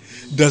sin,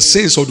 the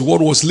sins of the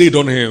world was laid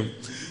on him.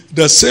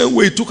 The same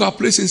way he took our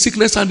place in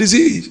sickness and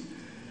disease.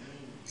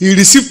 He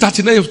received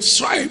 39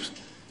 stripes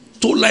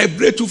to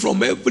liberate you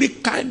from every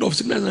kind of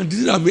sickness and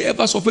disease that may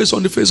ever surface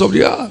on the face of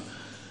the earth.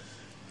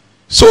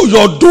 So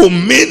your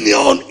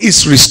dominion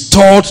is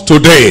restored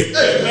today.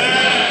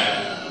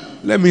 Amen.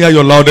 Let me hear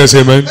your loudest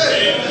amen.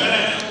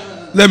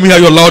 Amen. Let me hear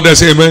your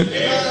loudest amen.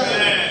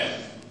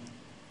 Amen.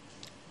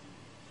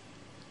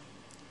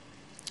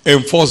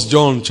 In 1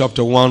 John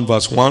chapter 1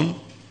 verse 1,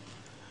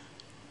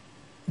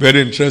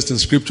 very interesting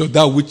scripture,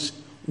 that which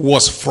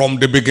was from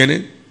the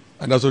beginning,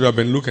 and that's what we have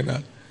been looking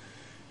at,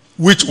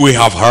 which we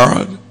have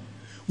heard,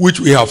 which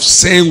we have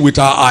seen with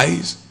our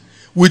eyes,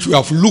 which we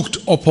have looked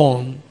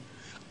upon,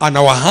 and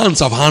our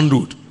hands have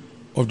handled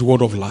of the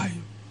word of life.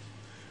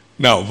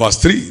 Now, verse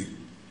 3,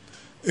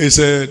 he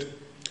said,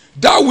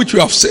 that which we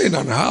have seen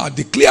and heard,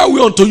 declare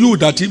we unto you,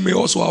 that he may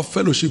also have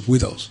fellowship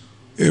with us.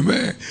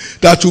 Amen.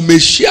 That you may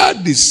share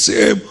the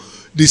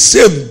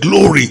same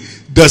glory,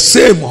 the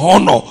same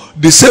honor,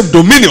 the same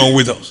dominion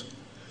with us.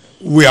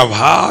 We have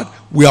heard,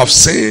 we have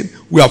seen,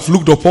 we have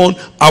looked upon,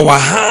 our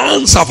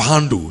hands have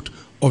handled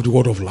of the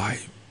word of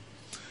life.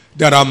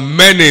 There are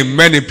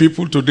many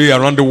people today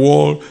around the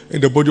world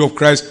in the body of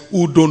Christ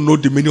who don't know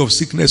the meaning of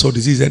sickness or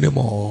disease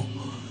anymore.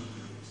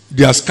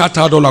 They are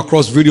scattered all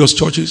across various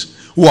churches.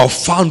 who have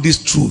found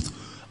this truth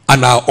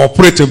and are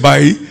operating by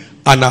it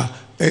and are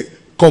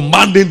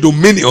commanding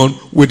dominion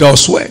without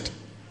sweat.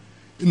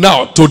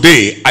 Now,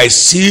 today, I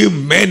see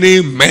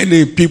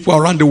many people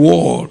around the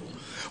world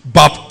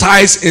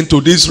baptized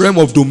into this realm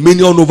of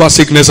dominion over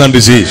sickness and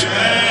disease.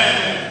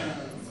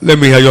 Amen. Let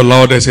me hear your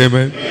loudest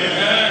amen.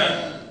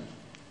 Amen.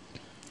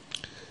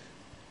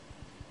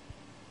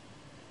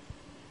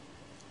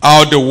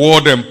 How the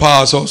word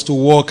empowers us to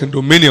walk in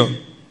dominion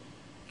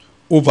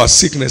over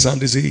sickness and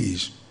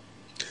disease.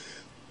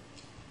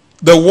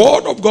 The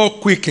word of God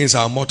quickens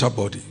our mortal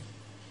body.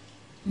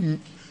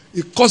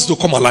 It causes to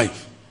come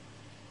alive.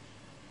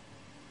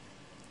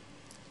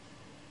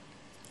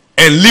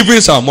 And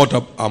livings our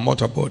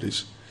mortal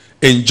bodies.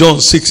 In John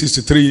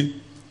 6:63,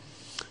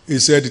 he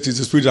said, it is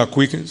the spirit that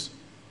quickens.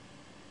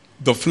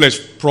 The flesh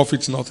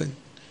profits nothing.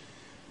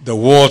 The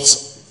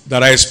words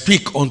that I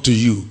speak unto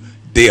you,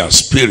 they are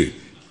spirit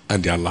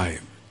and they are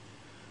life.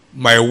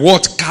 My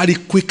words carry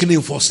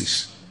quickening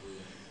forces.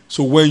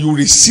 So when you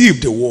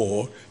receive the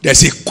word,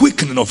 there's a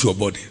quickening of your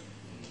body.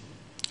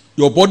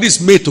 Your body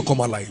is made to come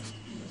alive.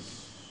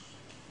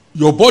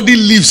 Your body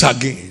lives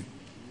again.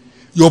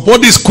 Your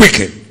body is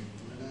quickened.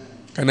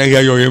 Can I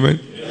hear your amen?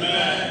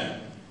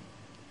 Amen.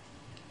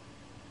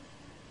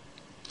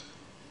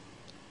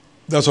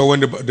 That's why when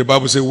the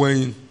Bible says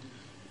when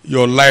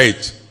your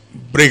light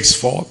breaks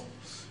forth,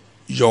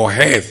 your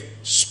head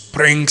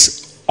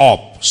springs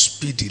up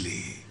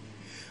speedily.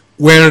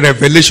 When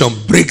revelation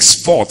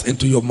breaks forth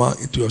into your man,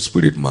 into your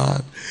spirit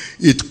man,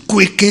 it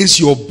quickens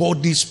your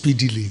body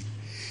speedily.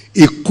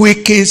 It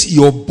quickens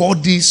your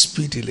body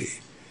speedily.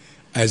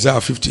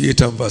 Isaiah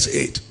 58 and verse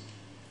 8.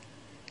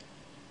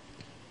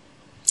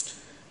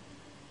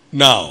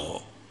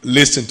 Now,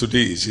 listen to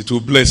this. It will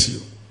bless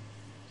you.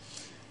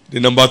 The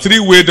number 3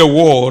 way the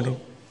word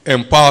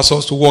empowers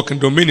us to walk in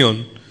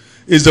dominion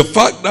is the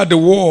fact that the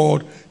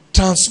word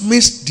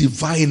transmits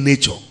divine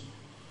nature.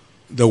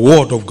 The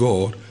word of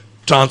God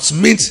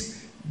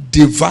transmits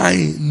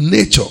divine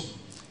nature,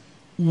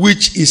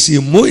 which is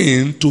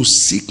immune to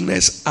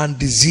sickness and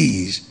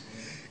disease.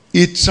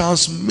 It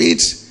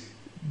transmits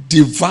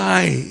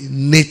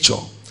divine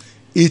nature.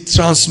 It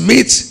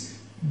transmits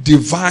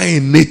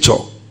divine nature.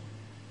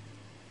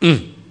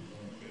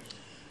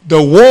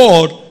 The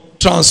word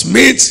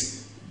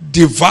transmits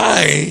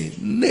divine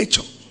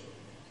nature.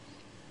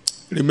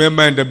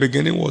 Remember, in the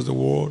beginning was the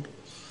word.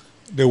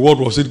 The word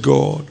was with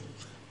God,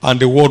 and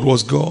the word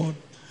was God.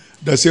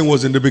 The same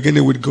was in the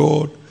beginning with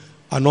God,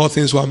 and all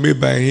things were made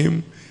by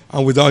him,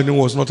 and without him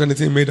was not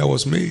anything made that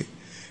was made.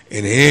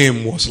 In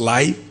him was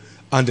life,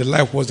 and the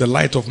life was the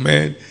light of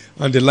men,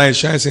 and the light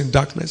shines in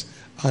darkness,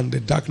 and the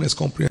darkness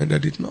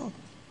comprehended it not.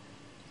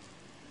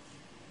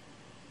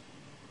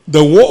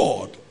 The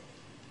word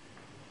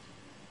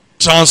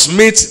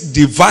transmits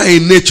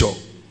divine nature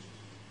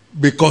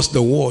because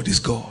the word is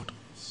God.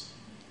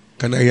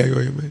 Can I hear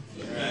your amen?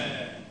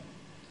 Amen.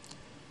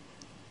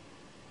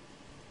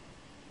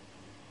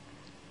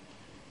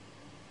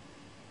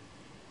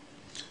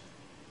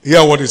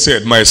 Hear what he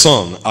said. My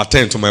son,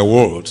 attend to my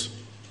words.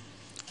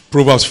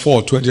 Proverbs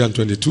 4:20 and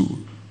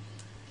 22.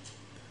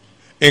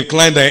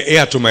 Incline thy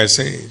ear to my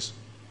sayings.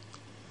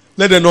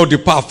 Let them not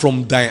depart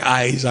from thy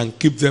eyes, and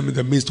keep them in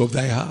the midst of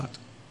thy heart.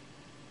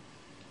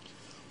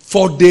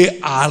 For they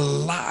are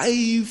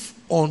life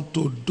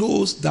unto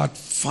those that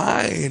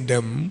find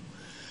them,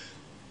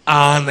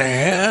 and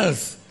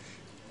health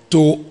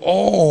to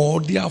all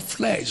their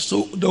flesh.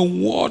 So the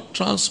word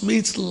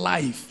transmits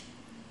life.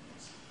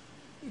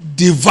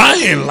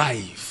 Divine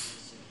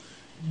life.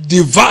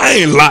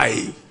 Divine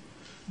life.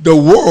 The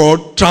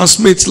word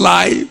transmits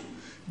life.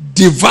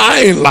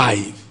 Divine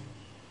life.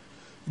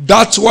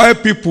 That's why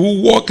people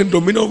who walk in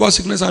dominion over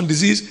sickness and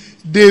disease,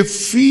 they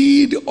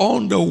feed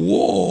on the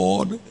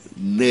word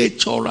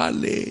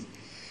naturally,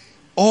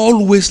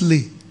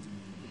 alwaysly.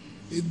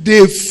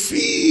 They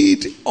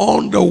feed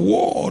on the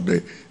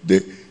word.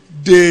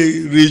 They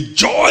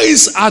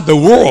rejoice at the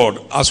word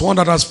as one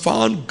that has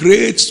found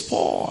great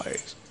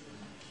spoils.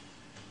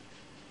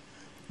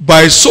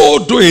 By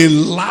so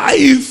doing,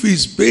 life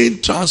is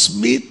being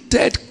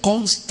transmitted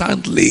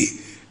constantly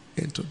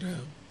into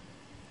them.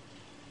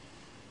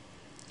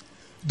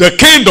 The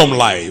kingdom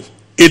life,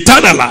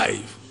 eternal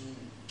life.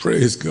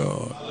 Praise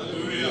God.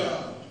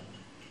 Hallelujah.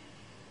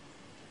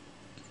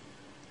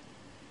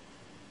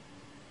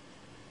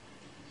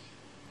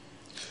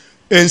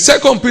 In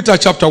 2 Peter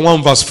chapter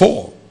 1 verse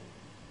 4,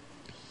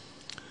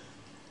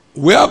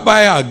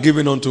 whereby are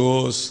given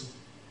unto us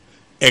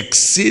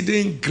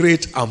exceeding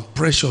great and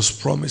precious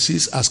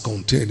promises as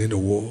contained in the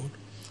word,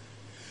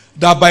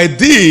 that by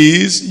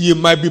these ye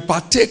might be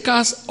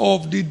partakers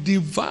of the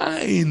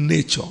divine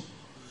nature.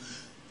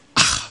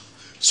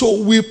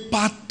 So we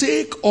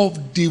partake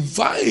of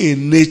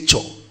divine nature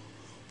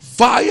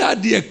via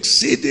the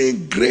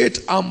exceeding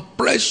great and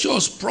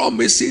precious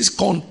promises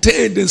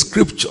contained in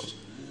scriptures,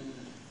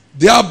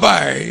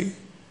 thereby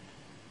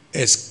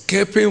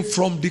escaping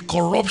from the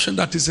corruption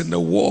that is in the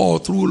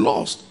world through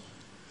lust.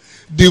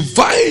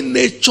 Divine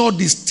nature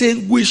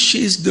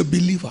distinguishes the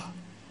believer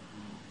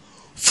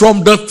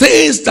from the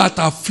things that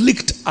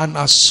afflict and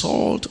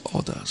assault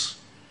others.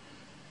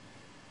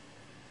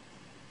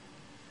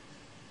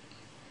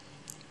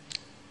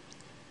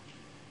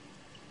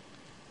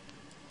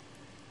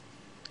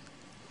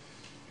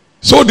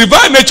 So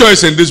divine nature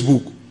is in this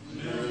book.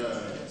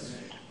 Yes.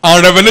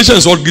 And revelation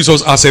is what gives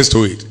us access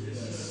to it.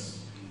 Yes.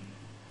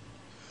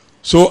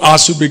 So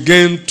as we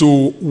begin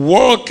to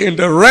walk in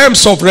the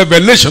realms of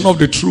revelation of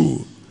the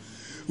truth,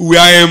 we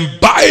are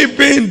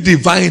imbibing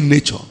divine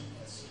nature.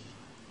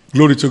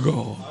 Glory to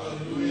God.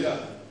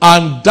 Hallelujah.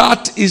 And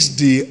that is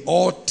the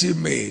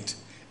ultimate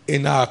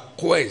in our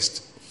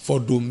quest for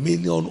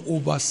dominion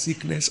over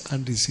sickness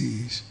and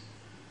disease.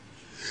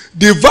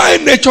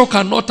 Divine nature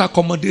cannot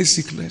accommodate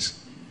sickness.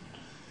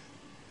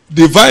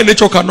 Divine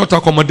nature cannot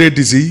accommodate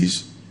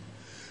disease.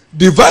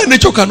 Divine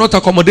nature cannot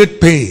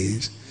accommodate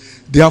pains.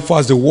 Therefore,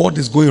 as the world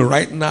is going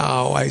right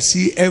now, I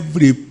see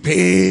every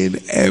pain,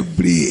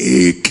 every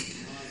ache,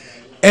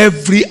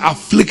 every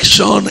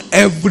affliction,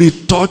 every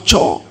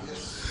torture,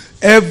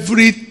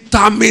 every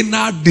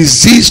terminal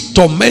disease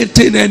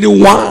tormenting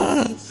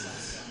anyone.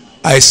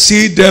 I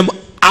see them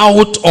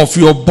out of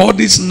your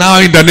bodies now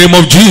in the name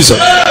of Jesus.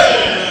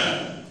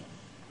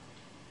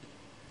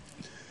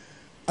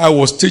 I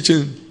was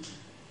teaching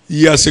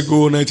years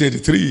ago,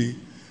 1983,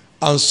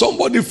 and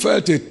somebody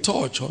felt a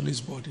touch on his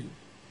body.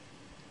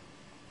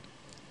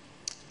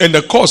 In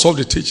the course of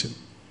the teaching,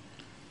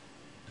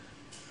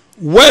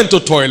 went to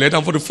toilet,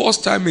 and for the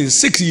first time in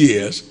 6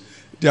 years,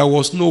 there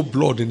was no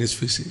blood in his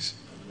feces.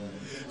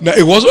 Now,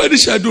 it was already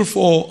scheduled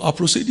for a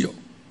procedure.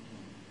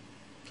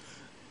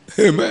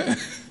 Amen.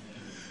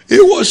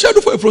 It was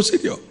scheduled for a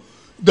procedure.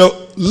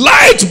 The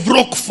light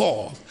broke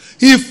forth.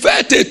 He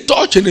felt a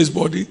touch in his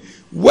body,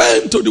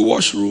 went to the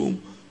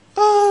washroom,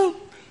 and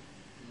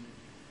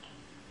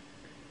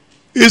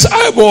his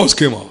eyeballs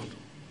came out.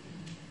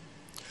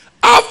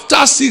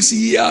 After 6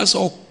 years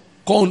of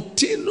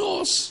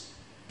continuous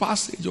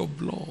passage of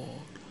blood,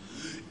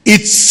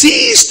 it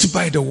ceased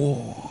by the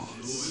word.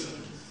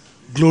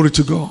 Glory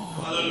to God.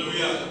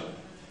 Hallelujah.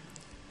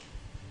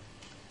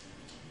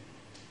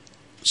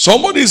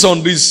 Somebody is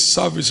on this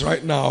service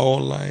right now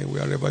online,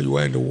 wherever you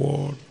are in the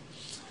world.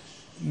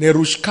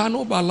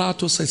 Nerushkano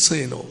balato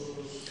seseno.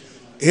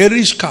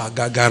 Erishka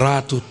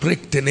gagarato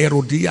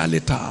prektenero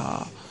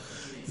dialeta.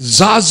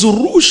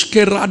 Zazurush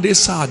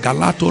keradesa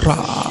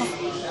galatora.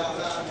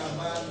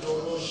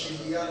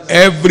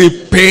 Every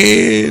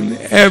pain,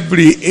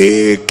 every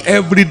ache,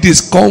 every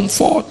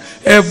discomfort,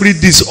 every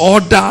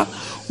disorder,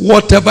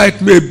 whatever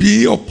it may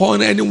be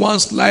upon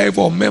anyone's life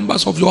or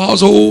members of your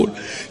household,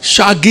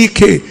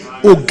 Shagike,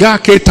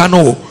 Ogake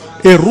Tano,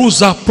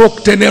 Eruza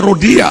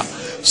Proktenerodia,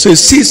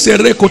 Sesi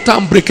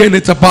Rekotam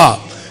Brekenetaba,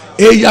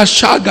 Eya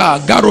Shaga,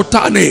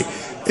 Garotane,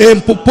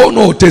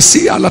 Empopono,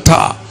 Tesia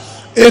Lata,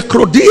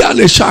 Ekrodia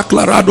Le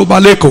Shaklarado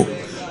Baleko,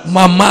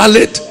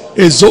 Mamalet,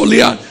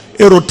 Ezolia,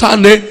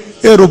 Erotane,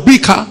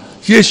 Erobika,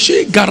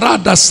 Yeshi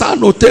Garada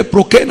Sano Te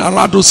Prokena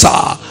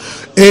Radosa,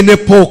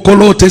 Enepo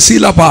Kolote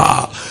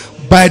Silaba.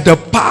 By the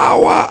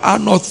power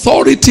and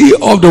authority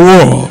of the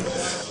world,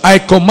 I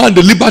command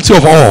the liberty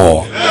of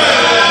all.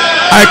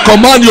 I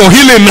command your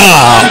healing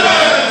now.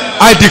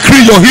 I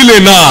decree your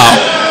healing now.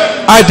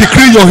 I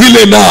decree your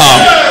healing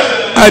now.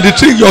 I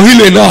decree your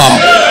healing now.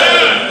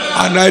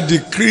 And I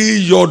decree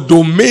your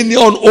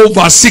dominion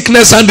over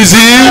sickness and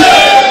disease.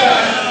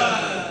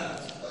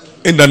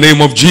 In the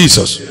name of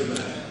Jesus.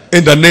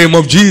 In the name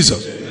of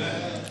Jesus.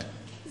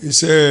 He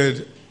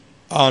said,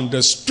 and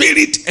the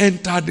Spirit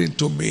entered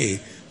into me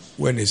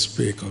when he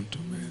spake unto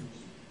me.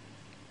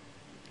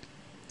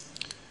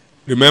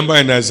 Remember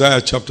in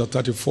Isaiah chapter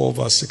 34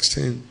 verse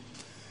 16,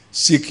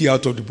 seek ye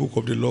out of the book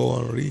of the law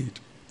and read.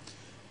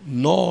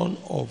 No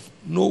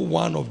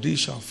one of these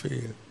shall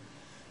fail.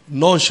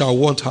 None shall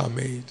want her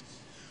made.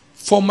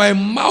 For my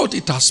mouth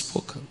it has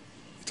spoken,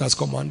 it has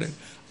commanded,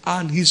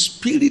 and his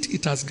spirit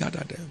it has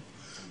gathered them.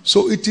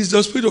 So it is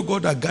the Spirit of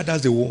God that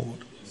gathers the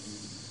word.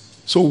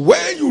 So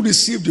when you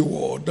receive the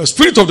word, the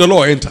Spirit of the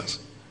Lord enters.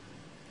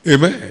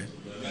 Amen.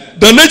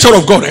 The nature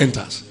of God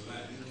enters,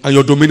 and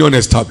your dominion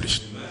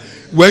established.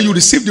 When you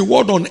receive the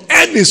word on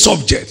any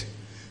subject,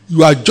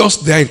 you are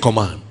just there in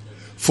command.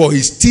 For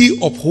he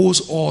still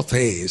upholds all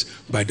things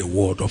by the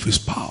word of his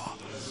power.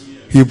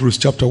 Hebrews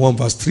chapter 1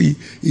 verse 3.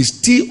 He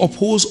still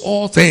upholds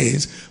all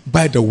things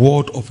by the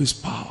word of his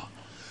power.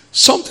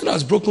 Something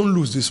has broken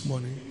loose this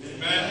morning.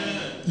 Amen.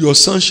 Your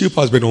sonship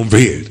has been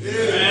unveiled.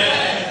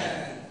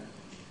 Amen.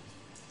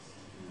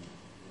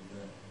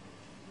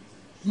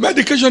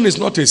 Medication is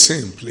not a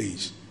sin,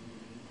 please.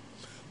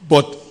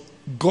 But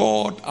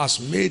God has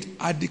made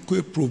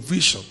adequate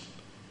provision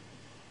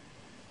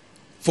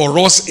for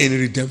us in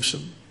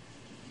redemption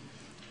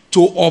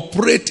to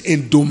operate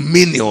in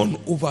dominion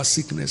over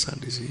sickness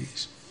and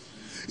disease.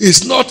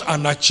 It's not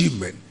an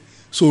achievement,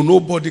 so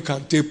nobody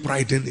can take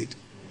pride in it.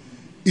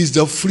 It's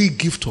the free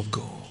gift of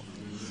God.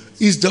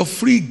 It's the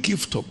free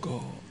gift of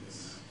God.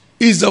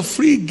 It's the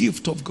free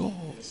gift of God.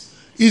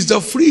 It's the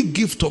free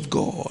gift of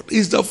God.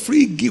 It's the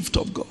free gift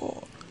of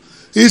God.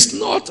 It's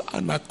not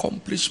an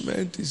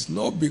accomplishment. It's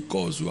not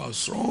because you are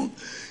strong.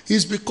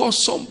 It's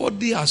because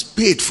somebody has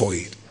paid for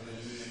it.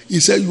 He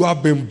said you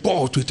have been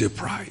bought with a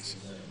price.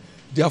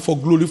 Therefore,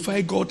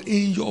 glorify God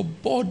in your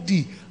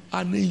body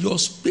and in your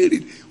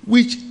spirit,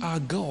 which are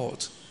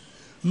God's.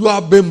 You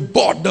have been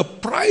bought. The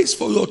price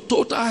for your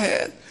total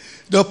health,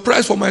 the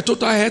price for my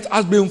total health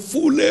has been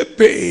fully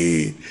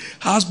paid.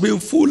 Has been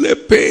fully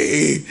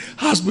paid.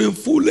 Has been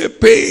fully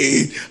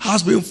paid.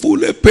 Has been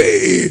fully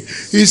paid.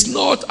 It's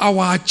not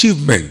our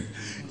achievement.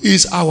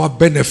 It's our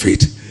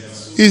benefit.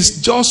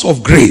 It's just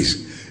of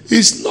grace.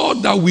 It's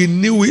not that we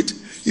knew it.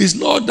 It's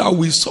not that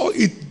we saw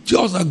it.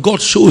 Just that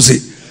God shows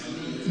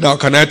it. Now,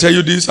 can I tell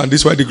you this? And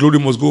this is why the glory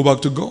must go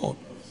back to God.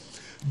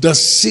 The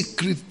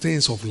secret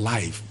things of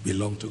life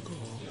belong to God.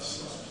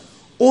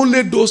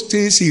 Only those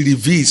things he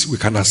reveals we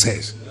can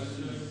access.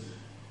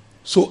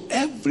 So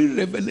every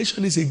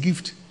revelation is a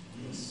gift.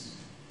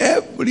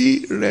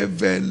 Every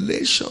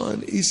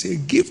revelation is a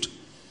gift.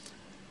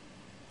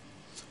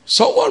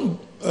 Someone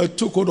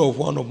took hold of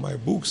one of my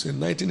books in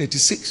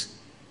 1986.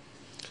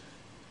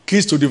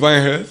 Keys to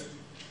Divine Health.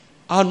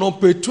 And on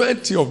page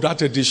 20 of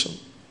that edition,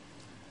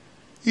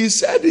 he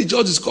said he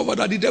just discovered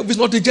that the devil is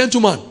not a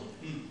gentleman.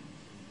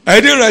 I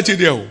didn't write it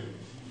there.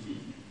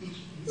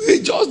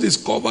 He just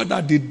discovered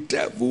that the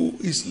devil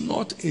is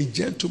not a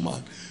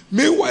gentleman.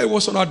 Meanwhile, he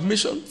was on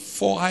admission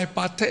for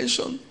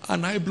hypertension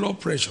and high blood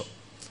pressure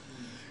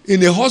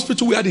in a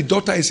hospital where the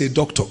doctor is a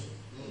doctor.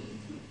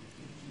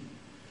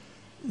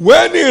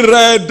 When he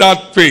read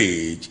that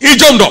page, he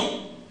jumped up.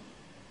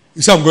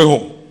 He said, I'm going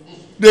home.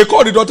 They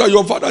called the doctor,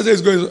 your father says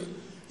he's going.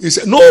 He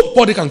said,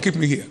 nobody can keep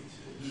me here.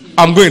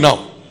 I'm going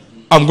now.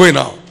 I'm going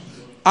now.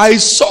 I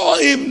saw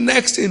him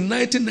next in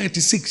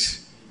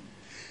 1996.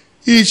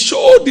 He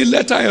showed the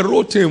letter I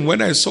wrote him.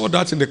 When I saw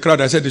that in the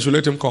crowd, I said they should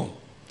let him come.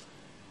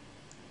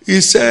 He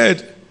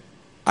said,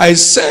 I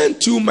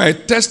sent you my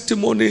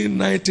testimony in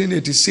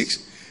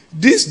 1986.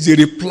 This is the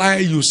reply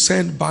you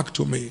sent back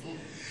to me.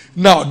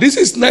 Now, this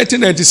is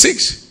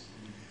 1996.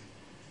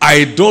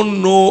 I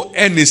don't know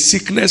any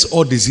sickness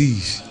or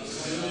disease.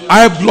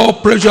 High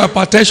blood pressure,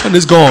 hypertension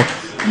is gone.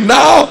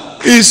 Now,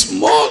 it's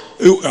more,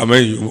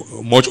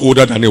 much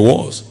older than it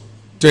was.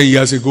 10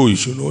 years ago, you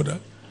should know that.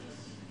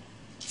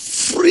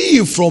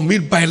 Free from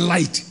it by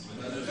light.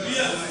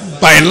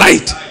 By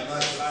light.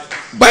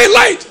 By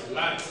light.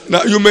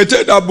 Now, you may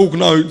take that book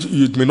now.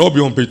 It may not be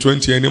on page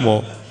 20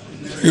 anymore.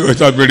 You will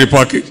have been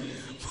repackaged.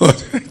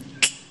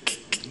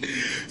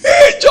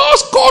 He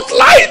just got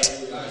light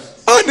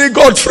and he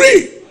got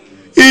free.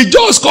 He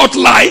just got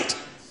light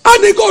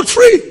and he got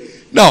free.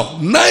 Now,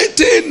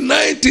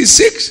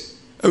 1996,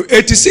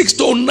 86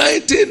 to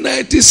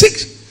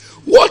 1996,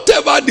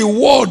 whatever the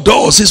world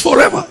does is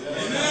forever.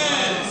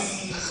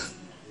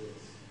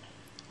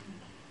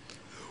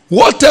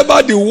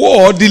 Whatever the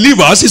world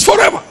delivers is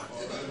forever.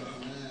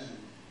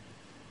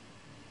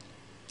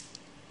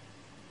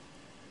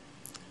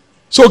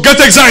 So get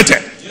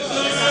excited.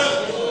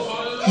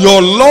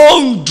 Your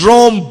long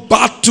drawn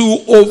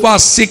battle over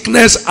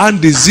sickness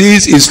and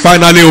disease is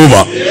finally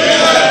over.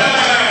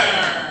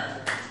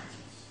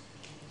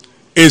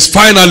 It's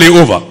finally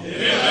over.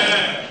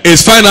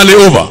 It's finally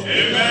over.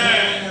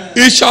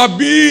 It shall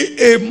be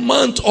a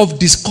month of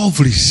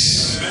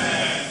discoveries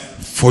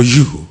for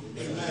you.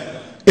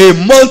 A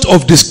month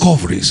of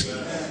discoveries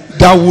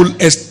that will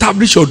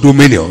establish your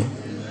dominion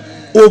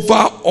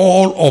over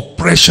all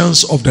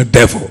oppressions of the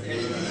devil.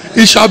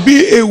 It shall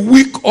be a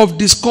week of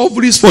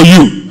discoveries for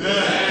you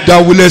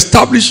that will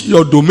establish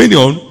your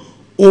dominion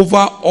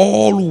over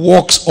all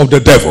works of the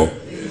devil.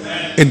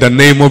 In the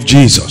name of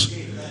Jesus.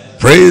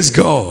 Praise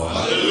God.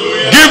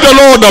 Hallelujah. Give the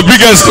Lord the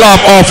biggest clap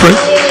offering.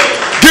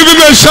 Give him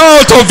a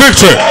shout of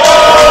victory.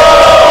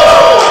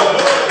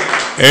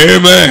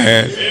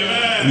 Amen.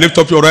 Lift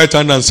up your right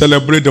hand and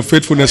celebrate the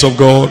faithfulness of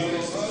God.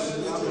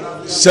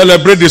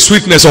 Celebrate the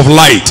sweetness of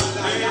light.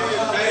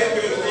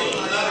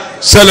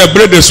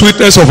 Celebrate the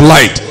sweetness of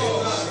light.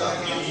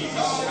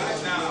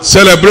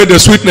 Celebrate the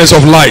sweetness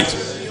of light.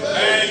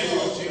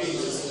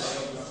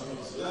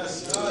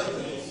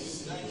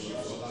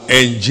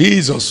 In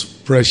Jesus'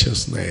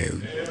 precious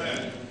name.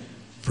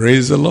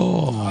 Praise the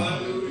Lord.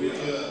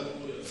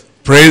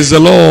 Praise the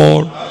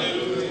Lord.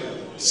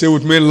 Say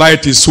with me,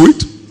 light is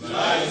sweet.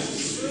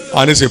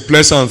 And it's a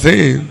pleasant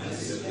thing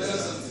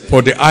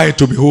for the eye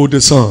to behold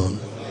the sun.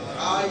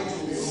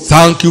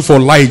 Thank you for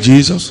light,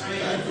 Jesus.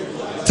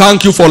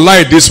 Thank you for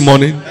light this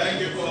morning.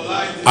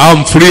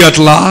 I'm free at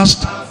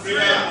last.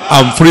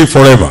 I'm free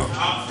forever.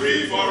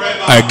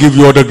 I give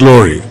you all the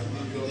glory.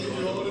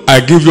 I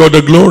give you all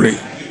the glory.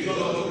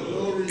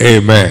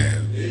 Amen.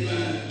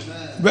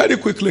 Very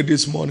quickly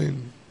this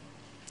morning,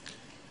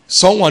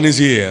 someone is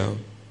here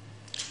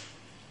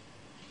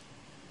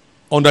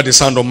under the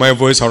sound of my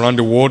voice around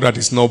the world that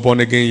is not born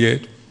again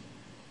yet.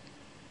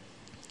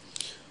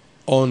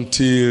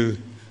 Until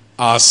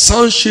our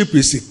sonship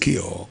is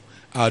secure,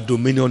 our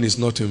dominion is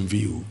not in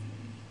view.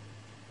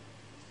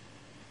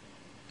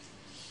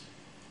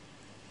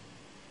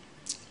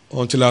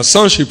 Until our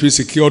sonship is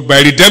secured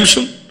by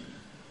redemption,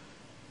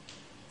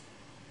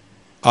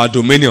 our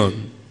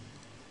dominion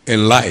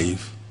in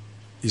life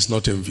is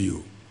not in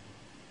view.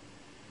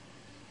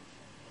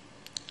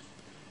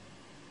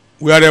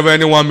 Wherever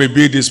anyone may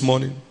be this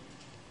morning,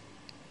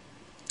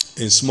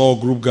 in small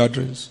group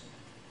gatherings,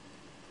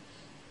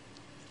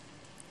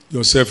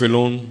 yourself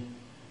alone,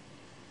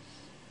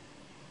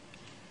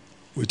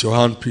 with your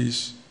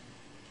handpiece.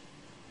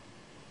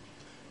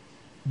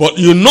 But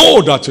you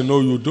know that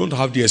you don't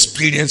have the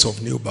experience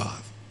of new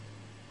birth.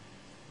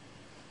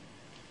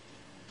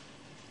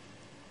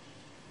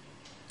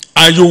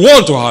 And you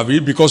want to have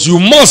it because you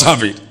must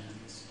have it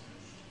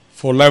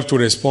for life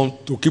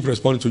to keep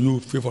responding to you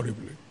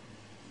favorably.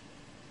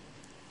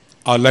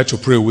 I'd like to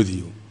pray with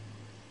you.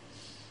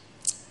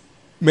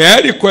 May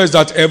I request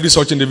that every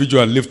such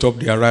individual lift up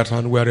their right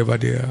hand wherever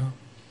they are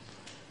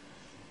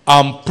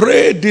and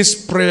pray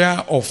this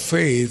prayer of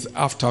faith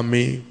after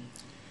me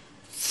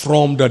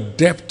from the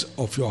depth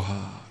of your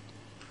heart.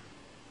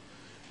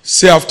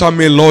 Say after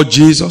me, Lord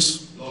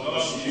Jesus,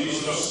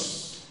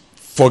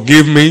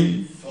 forgive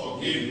me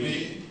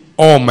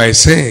all my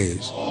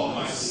sins.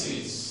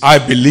 I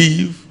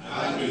believe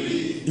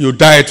you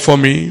died for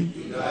me.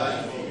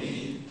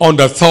 On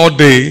the third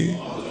day,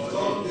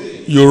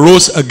 you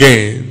rose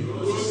again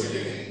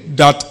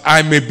that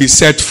I may be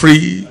set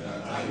free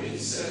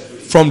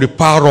from the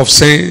power of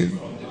sin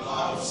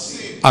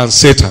and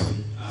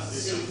Satan.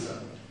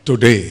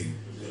 Today,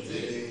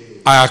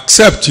 I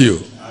accept you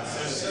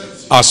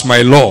as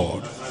my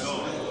Lord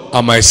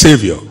and my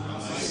Savior.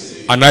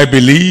 And I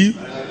believe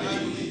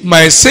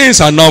my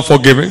sins are now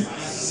forgiven.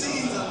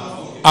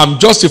 I'm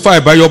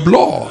justified by your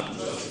blood.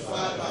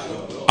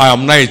 I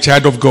am now a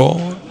child of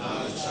God.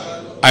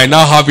 I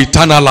now have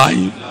eternal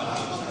life.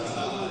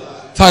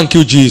 Thank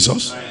you,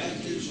 Jesus,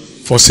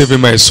 for saving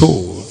my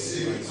soul.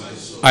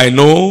 I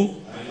know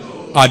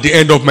at the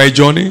end of my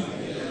journey,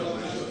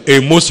 a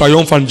most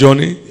triumphant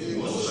journey,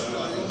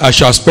 I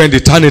shall spend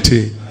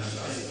eternity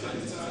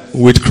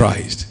with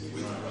Christ.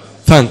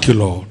 Thank you,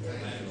 Lord.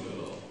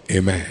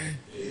 Amen.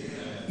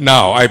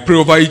 Now, I pray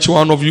over each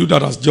one of you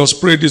that has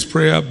just prayed this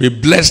prayer. Be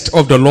blessed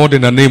of the Lord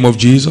in the name of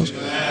Jesus.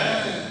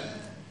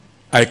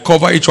 I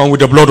cover each one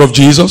with the blood of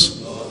Jesus.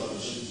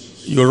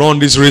 You run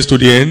this race to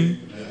the end.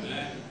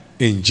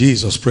 In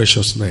Jesus'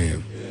 precious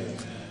name.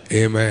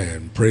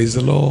 Amen. Praise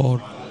the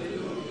Lord.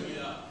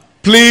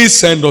 Please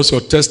send us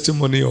your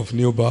testimony of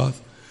new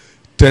birth.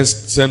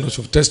 Send us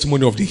your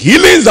testimony of the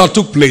healings that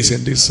took place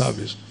in this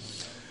service.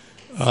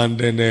 And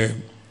then a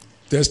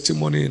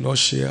testimony not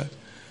shared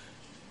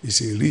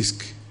is a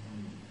risk.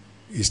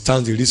 It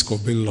stands the risk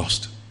of being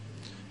lost.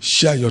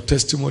 Share your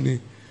testimony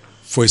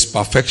for its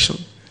perfection,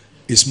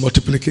 its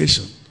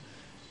multiplication.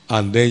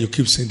 And then you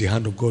keep seeing the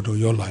hand of God on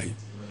your life.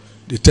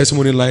 The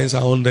testimony lines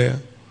are on there.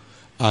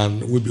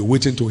 And we'll be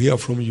waiting to hear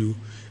from you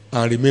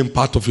and remain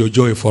part of your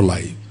joy for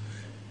life.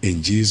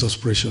 In Jesus'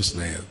 precious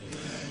name.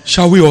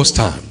 Shall we all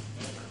stand?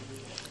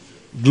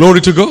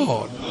 Glory to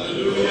God.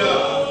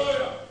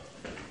 Hallelujah.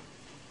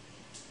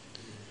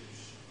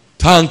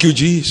 Thank you,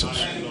 Jesus.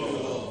 Thank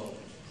you,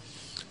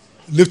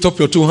 lift up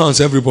your two hands,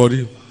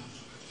 everybody.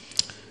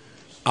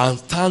 And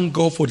thank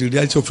God for the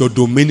reality of your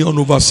dominion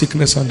over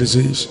sickness and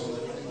disease.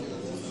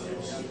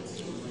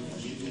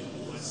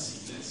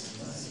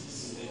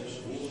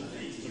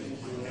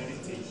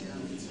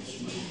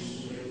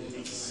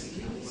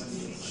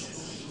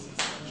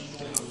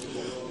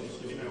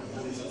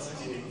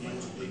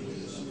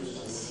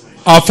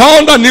 I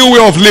found a new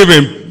way of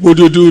living. Would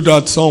you do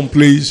that song,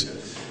 please?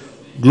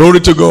 Glory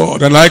to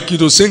God. I'd like you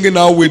to sing it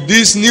now with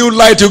this new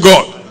light to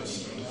God.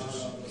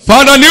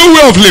 Found a new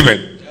way of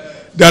living.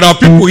 There are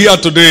people here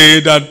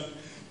today that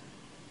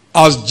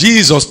as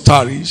Jesus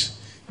tarries,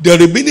 the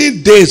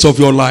remaining days of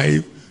your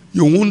life,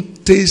 you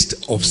won't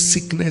taste of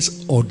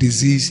sickness or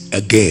disease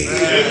again.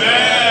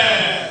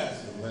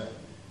 Amen.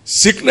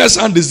 Sickness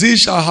and disease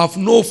shall have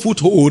no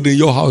foothold in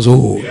your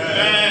household.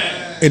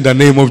 Amen. In the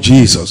name of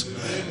Jesus.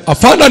 I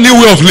found a new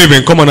way of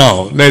living. Come on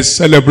now. Let's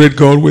celebrate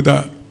God with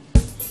that.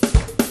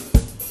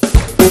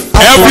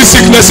 Every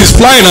sickness is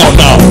flying out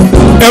now.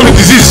 Every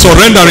disease is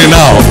surrendering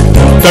now.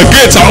 The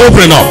gates are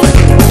opening up.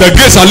 The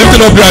gates are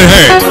lifting up their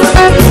head.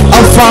 I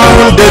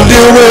found a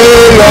new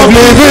way of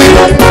living.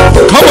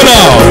 Come on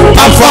now.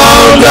 I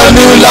found a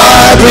new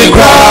life in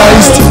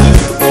Christ.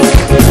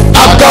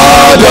 I've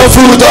got the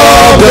fruit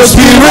of the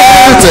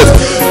Spirit.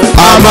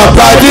 I'm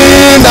abiding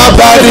in the.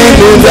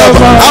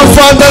 I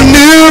found a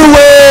new way